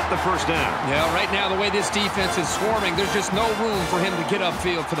didn't get the first down. Yeah, right now, the way this defense is swarming, there's just no room for him to get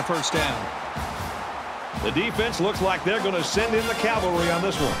upfield for the first down. The defense looks like they're going to send in the cavalry on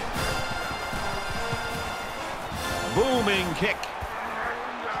this one. Booming kick.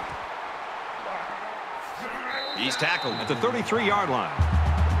 He's tackled at the 33-yard line.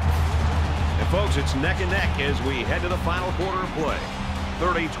 And, folks, it's neck and neck as we head to the final quarter of play.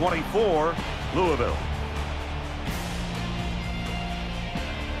 30-24, Louisville.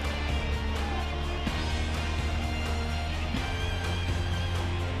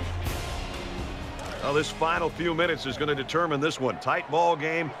 Well, this final few minutes is going to determine this one. Tight ball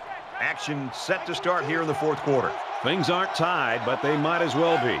game. Action set to start here in the fourth quarter. Things aren't tied, but they might as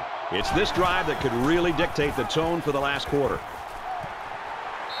well be. It's this drive that could really dictate the tone for the last quarter.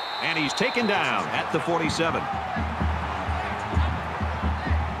 And he's taken down at the 47.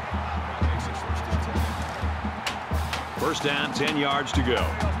 First down, 10 yards to go.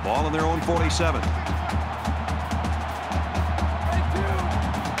 Ball on their own 47.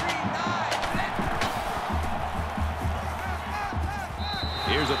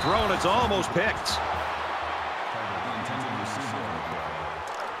 Here's a throw, and it's almost picked.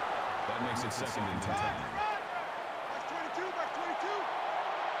 That makes it 2nd and 10.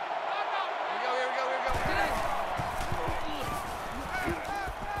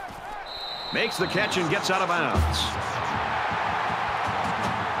 Makes the catch and gets out of bounds.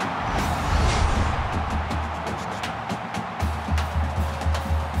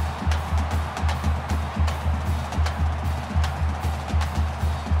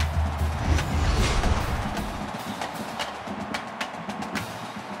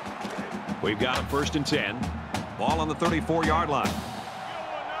 We've got a 1st and 10. Ball on the 34-yard line.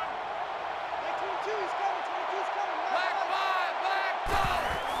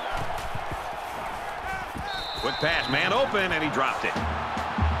 Quick pass, man open, and he dropped it.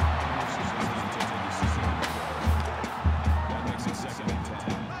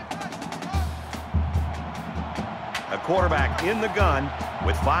 A quarterback in the gun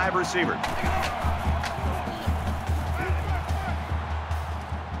with 5 receivers.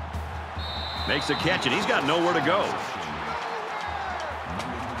 Makes the catch, and he's got nowhere to go.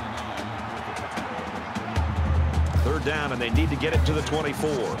 Third down, and they need to get it to the 24.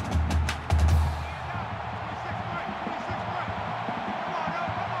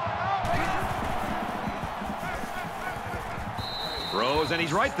 Throws, and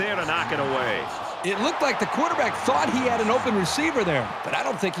he's right there to knock it away. It looked like the quarterback thought he had an open receiver there, but I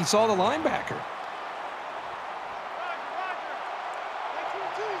don't think he saw the linebacker.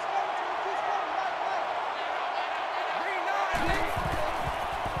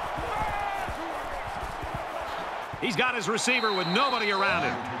 He's got his receiver with nobody around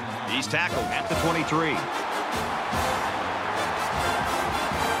him. He's tackled at the 23.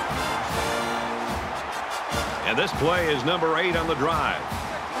 And this play is number 8 on the drive.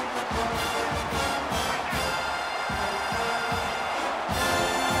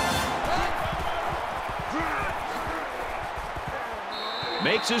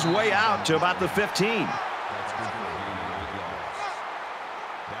 Makes his way out to about the 15.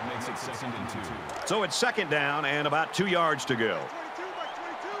 That makes it 2nd and 2. So it's 2nd down and about 2 yards to go.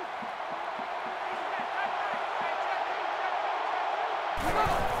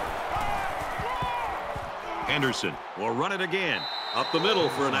 Henderson will run it again. Up the middle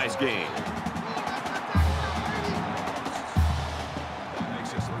for a nice gain. That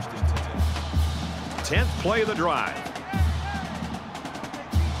makes it 1st and 10. 10th play of the drive.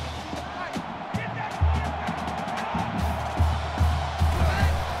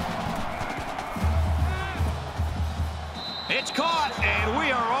 It's caught, and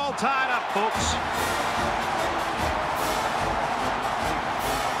we are all tied up, folks.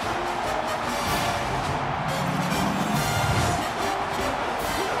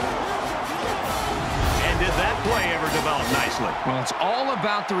 And did that play ever develop nicely? Well, it's all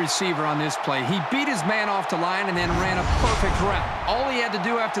about the receiver on this play. He beat his man off the line and then ran a perfect route. All he had to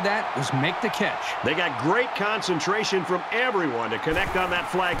do after that was make the catch. They got great concentration from everyone to connect on that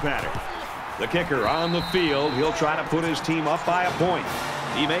flag pattern. The kicker on the field. He'll try to put his team up by a point.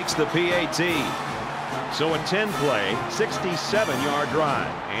 He makes the PAT. So a 10-play, 67-yard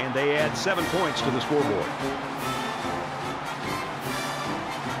drive. And they add 7 points to the scoreboard.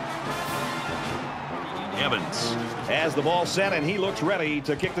 Evans has the ball set, and he looks ready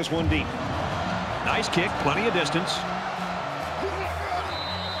to kick this one deep. Nice kick, plenty of distance.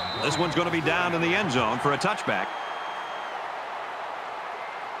 This one's going to be down in the end zone for a touchback.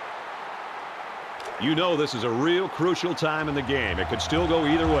 You know this is a real crucial time in the game. It could still go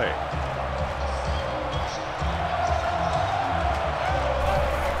either way.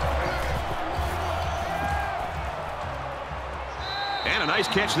 And a nice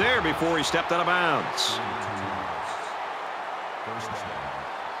catch there before he stepped out of bounds.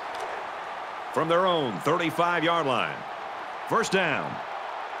 From their own 35-yard line. 1st down.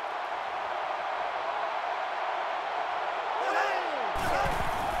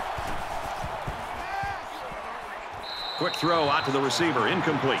 Quick throw out to the receiver,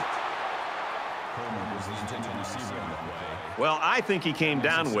 incomplete. Well, I think he came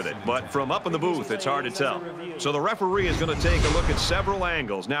down with it, but from up in the booth, it's hard to tell. So the referee is going to take a look at several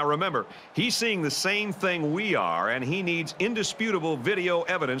angles. Now, remember, he's seeing the same thing we are, and he needs indisputable video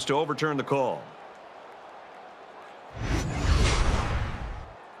evidence to overturn the call.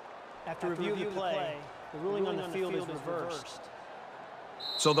 After review of the play, the ruling on the field is reversed.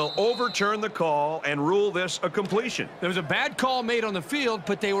 So they'll overturn the call and rule this a completion. There was a bad call made on the field,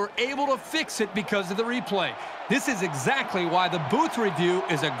 but they were able to fix it because of the replay. This is exactly why the booth review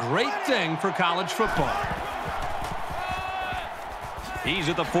is a great thing for college football. He's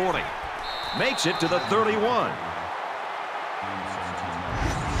at the 40. Makes it to the 31.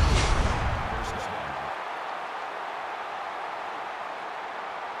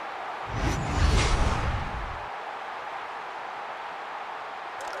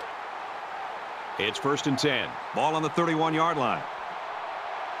 It's 1st and 10. Ball on the 31-yard line.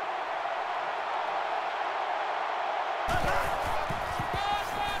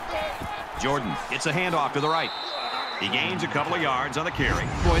 Jordan gets a handoff to the right. He gains a couple of yards on the carry.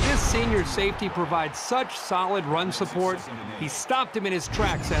 Boy, this senior safety provides such solid run support. He stopped him in his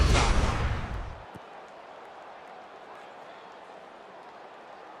tracks that time.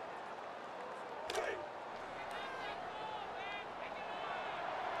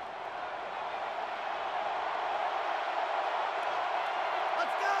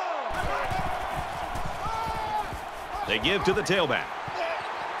 They give to the tailback.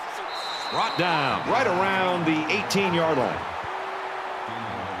 Brought down right around the 18-yard line.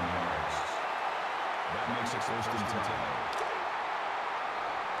 That makes it first and 10.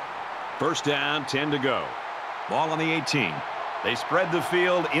 First down, 10 to go. Ball on the 18. They spread the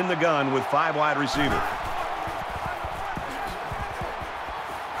field in the gun with 5 wide receivers.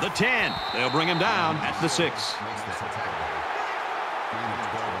 The 10. They'll bring him down at the 6.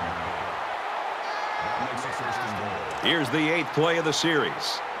 Here's the 8th play of the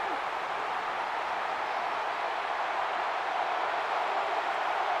series.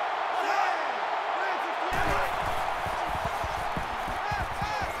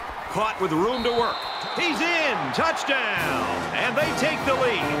 Caught with room to work. He's in. Touchdown. And they take the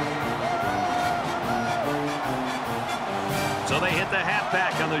lead. So they hit the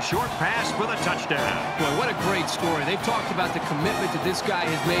halfback on the short pass for the touchdown. Boy, what a great story. They've talked about the commitment that this guy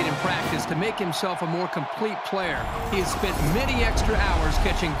has made in practice to make himself a more complete player. He has spent many extra hours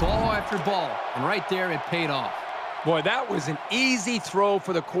catching ball after ball, and right there it paid off. Boy, that was an easy throw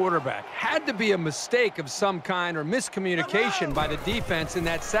for the quarterback. Had to be a mistake of some kind or miscommunication by the defense in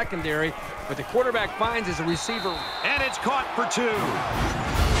that secondary, but the quarterback finds his receiver. And it's caught for 2.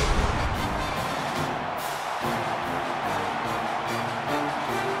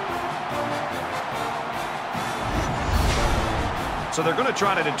 So they're going to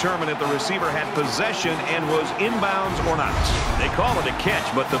try to determine if the receiver had possession and was inbounds or not. They call it a catch,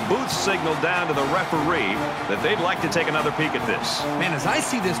 but the booth signaled down to the referee that they'd like to take another peek at this. Man, as I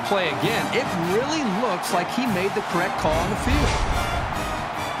see this play again, it really looks like he made the correct call on the field.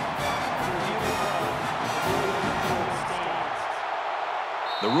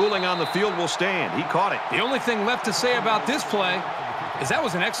 The ruling on the field will stand. He caught it. The only thing left to say about this play is that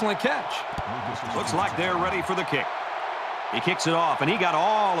was an excellent catch. Looks like they're ready for the kick. He kicks it off, and he got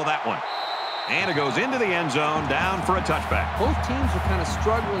all of that one. And it goes into the end zone, down for a touchback. Both teams are kind of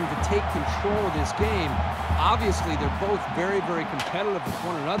struggling to take control of this game. Obviously, they're both very, very competitive with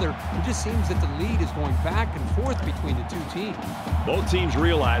one another. It just seems that the lead is going back and forth between the two teams. Both teams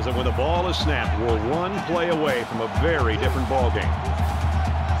realize that when the ball is snapped, we're one play away from a very different ball game.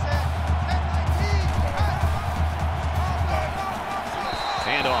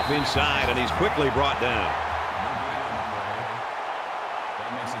 Handoff inside, and he's quickly brought down.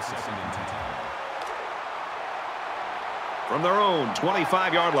 From their own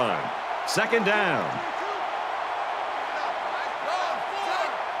 25-yard line. Second down.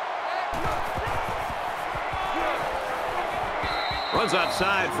 Runs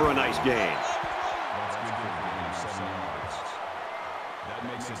outside for a nice gain. That's good for him, 7 yards. That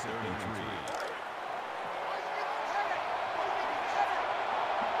makes it 33.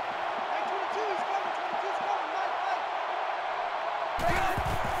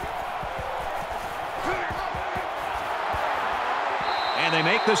 And they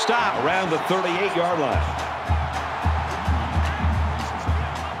make the stop around the 38-yard line.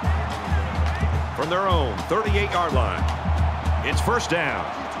 From their own 38-yard line, it's first down.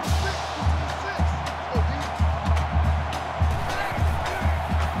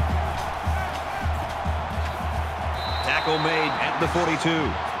 Tackle made at the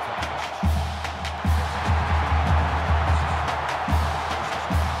 42.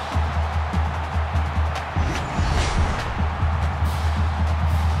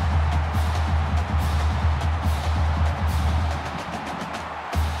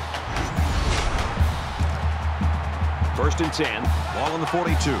 First and 10, ball on the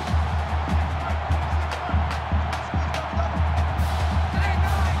 42.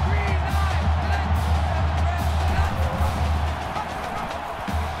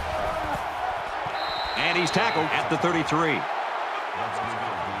 And he's tackled at the 33.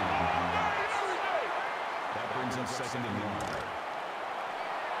 That brings him second and 1.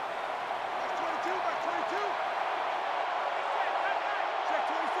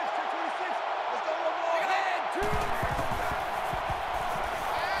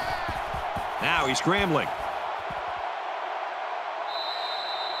 Now he's scrambling.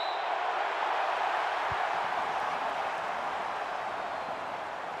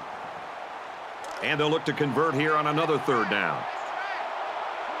 And they'll look to convert here on another third down.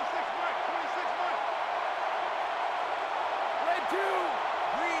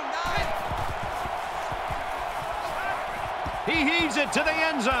 He heaves it to the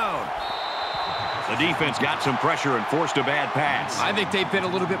end zone. The defense got some pressure and forced a bad pass. I think they've been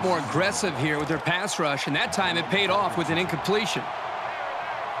a little bit more aggressive here with their pass rush, and that time it paid off with an incompletion.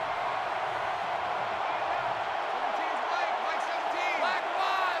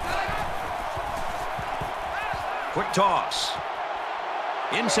 Quick toss.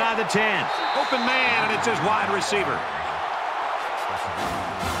 Inside the 10. Open man, and it's his wide receiver.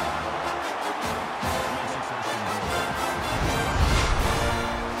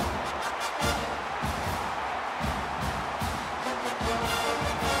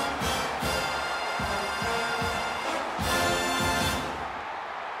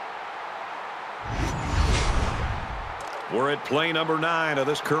 We're at play number 9 of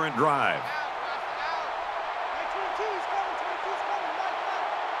this current drive.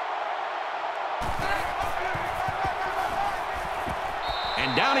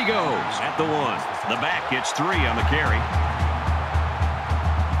 And down he goes at the 1. The back gets 3 on the carry.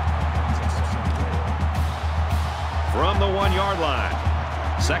 From the 1-yard line.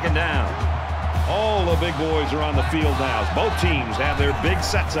 Second down. All the big boys are on the field now. Both teams have their big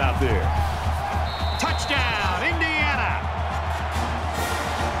sets out there. Touchdown, Indiana!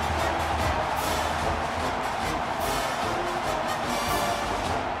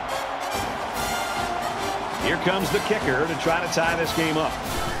 Here comes the kicker to try to tie this game up.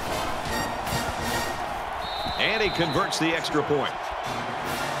 And he converts the extra point.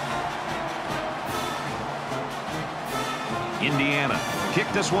 Indiana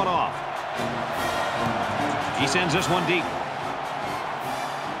kick this one off. He sends this one deep.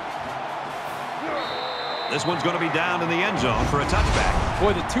 This one's going to be down in the end zone for a touchback.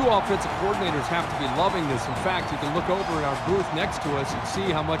 Boy, the two offensive coordinators have to be loving this. In fact, you can look over in our booth next to us and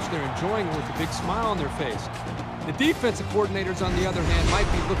see how much they're enjoying it with a big smile on their face. The defensive coordinators, on the other hand, might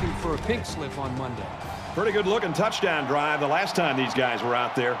be looking for a pink slip on Monday. Pretty good looking touchdown drive the last time these guys were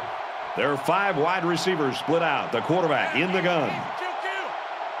out there. There are 5 wide receivers split out. The quarterback in the gun.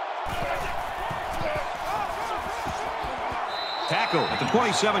 Tackle at the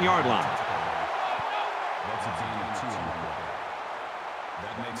 27-yard line. That's a gain of 2 on the play.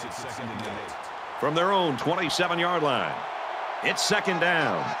 That makes it 2nd and 8. From their own 27-yard line. It's 2nd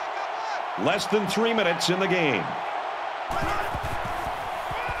down. Less than 3 minutes in the game.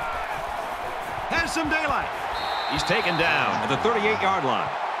 Has some daylight. He's taken down at the 38-yard line.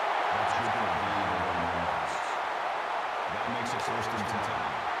 That's good for a gain of 11 yards. That makes it 1st and 10.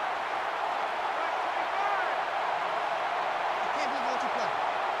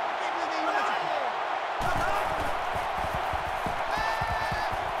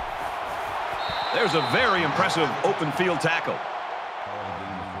 There's a very impressive open field tackle.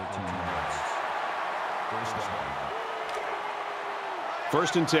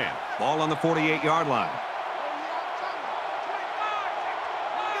 First and 10. Ball on the 48-yard line.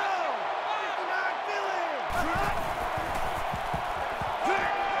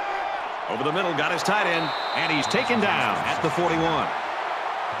 Over the middle, got his tight end, and he's taken down at the 41.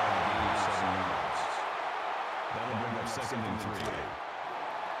 That'll bring up 2nd and 3.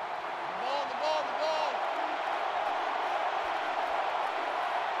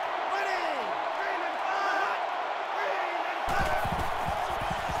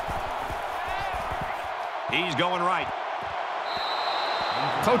 He's going right.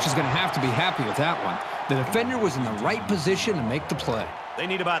 Coach is going to have to be happy with that one. The defender was in the right position to make the play. They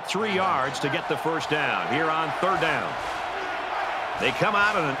need about 3 yards to get the first down here on 3rd down. They come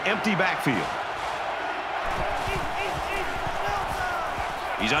out in an empty backfield.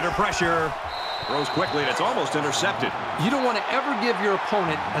 He's under pressure. Throws quickly, and it's almost intercepted. You don't want to ever give your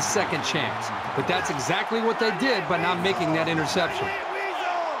opponent a second chance, but that's exactly what they did by not making that interception.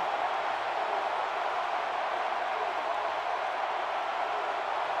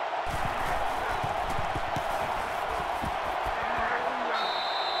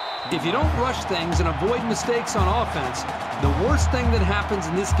 If you don't rush things and avoid mistakes on offense, the worst thing that happens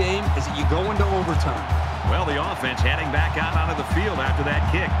in this game is that you go into overtime. Well, the offense heading back out onto the field after that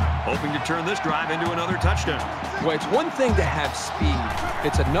kick, hoping to turn this drive into another touchdown. Well, it's one thing to have speed.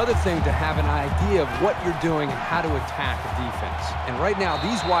 It's another thing to have an idea of what you're doing and how to attack a defense. And right now,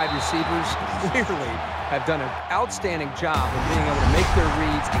 these wide receivers clearly have done an outstanding job of being able to make their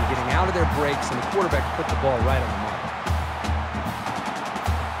reads and getting out of their breaks, and the quarterback put the ball right on the mark.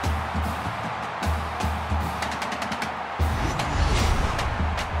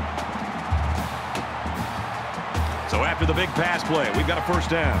 So after the big pass play, we've got a first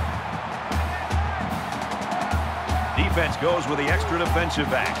down. Defense goes with the extra defensive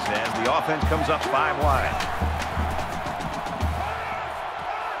backs as the offense comes up 5 wide.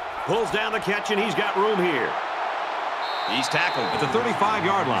 Pulls down the catch, and he's got room here. He's tackled at the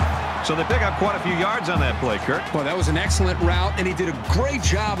 35-yard line. So they pick up quite a few yards on that play, Kurt. Well, that was an excellent route, and he did a great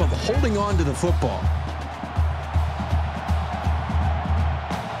job of holding on to the football.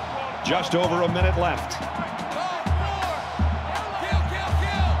 Just over a minute left.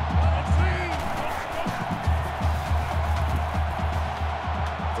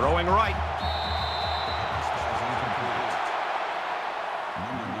 Throwing right.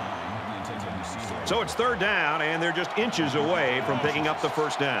 So it's third down, and they're just inches away from picking up the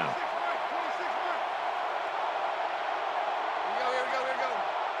first down.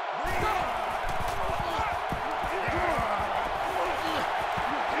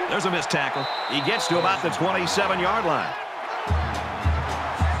 There's a missed tackle. He gets to about the 27-yard line.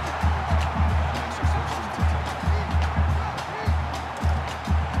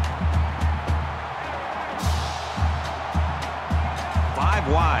 Five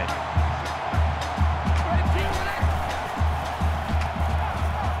wide.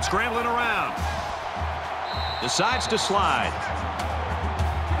 Scrambling around. Decides to slide.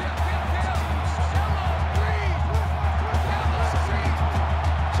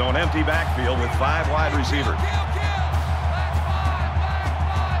 So an empty backfield with 5 wide receivers.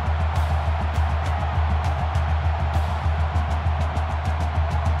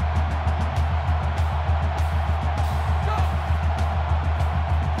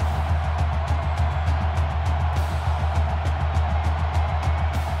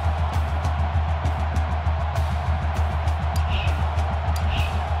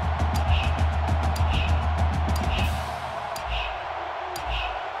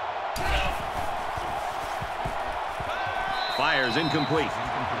 Fires incomplete.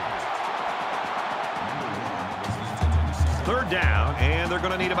 Third down, and they're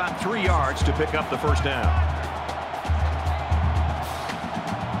going to need about 3 yards to pick up the first down.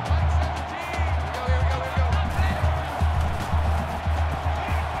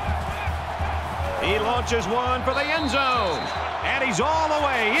 He launches one for the end zone, and he's all the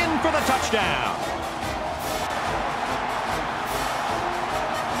way in for the touchdown.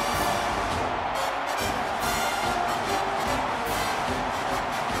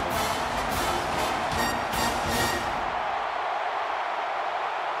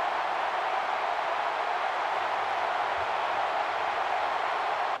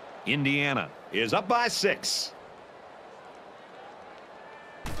 Indiana is up by 6.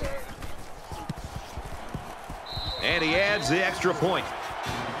 And he adds the extra point.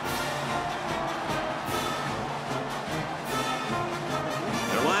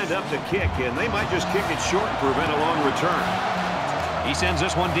 They're lined up to kick, and they might just kick it short and prevent a long return. He sends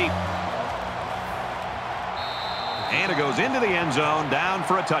this one deep. And it goes into the end zone, down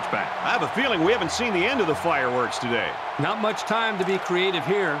for a touchback. I have a feeling we haven't seen the end of the fireworks today. Not much time to be creative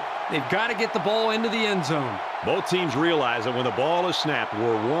here. They've got to get the ball into the end zone. Both teams realize that when the ball is snapped,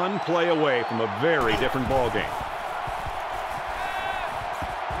 we're one play away from a very different ball game.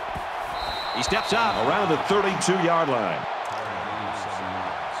 He steps out around the 32-yard line.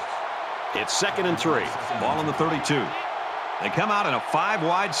 It's 2nd and 3. Ball on the 32. They come out in a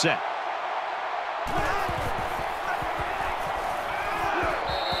 5-wide set.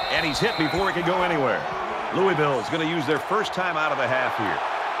 And he's hit before he can go anywhere. Louisville is going to use their first time out of the half here.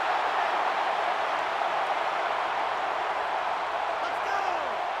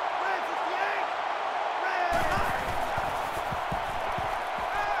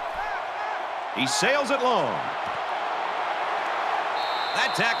 He sails it long.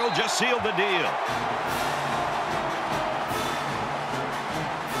 That tackle just sealed the deal.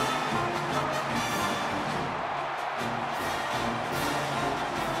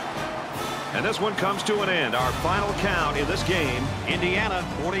 And this one comes to an end. Our final count in this game, Indiana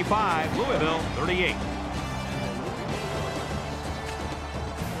 45, Louisville 38.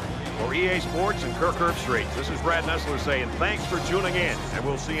 For EA Sports and Kirk Herbstreit, this is Brad Nessler saying thanks for tuning in, and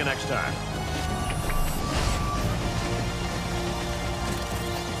we'll see you next time.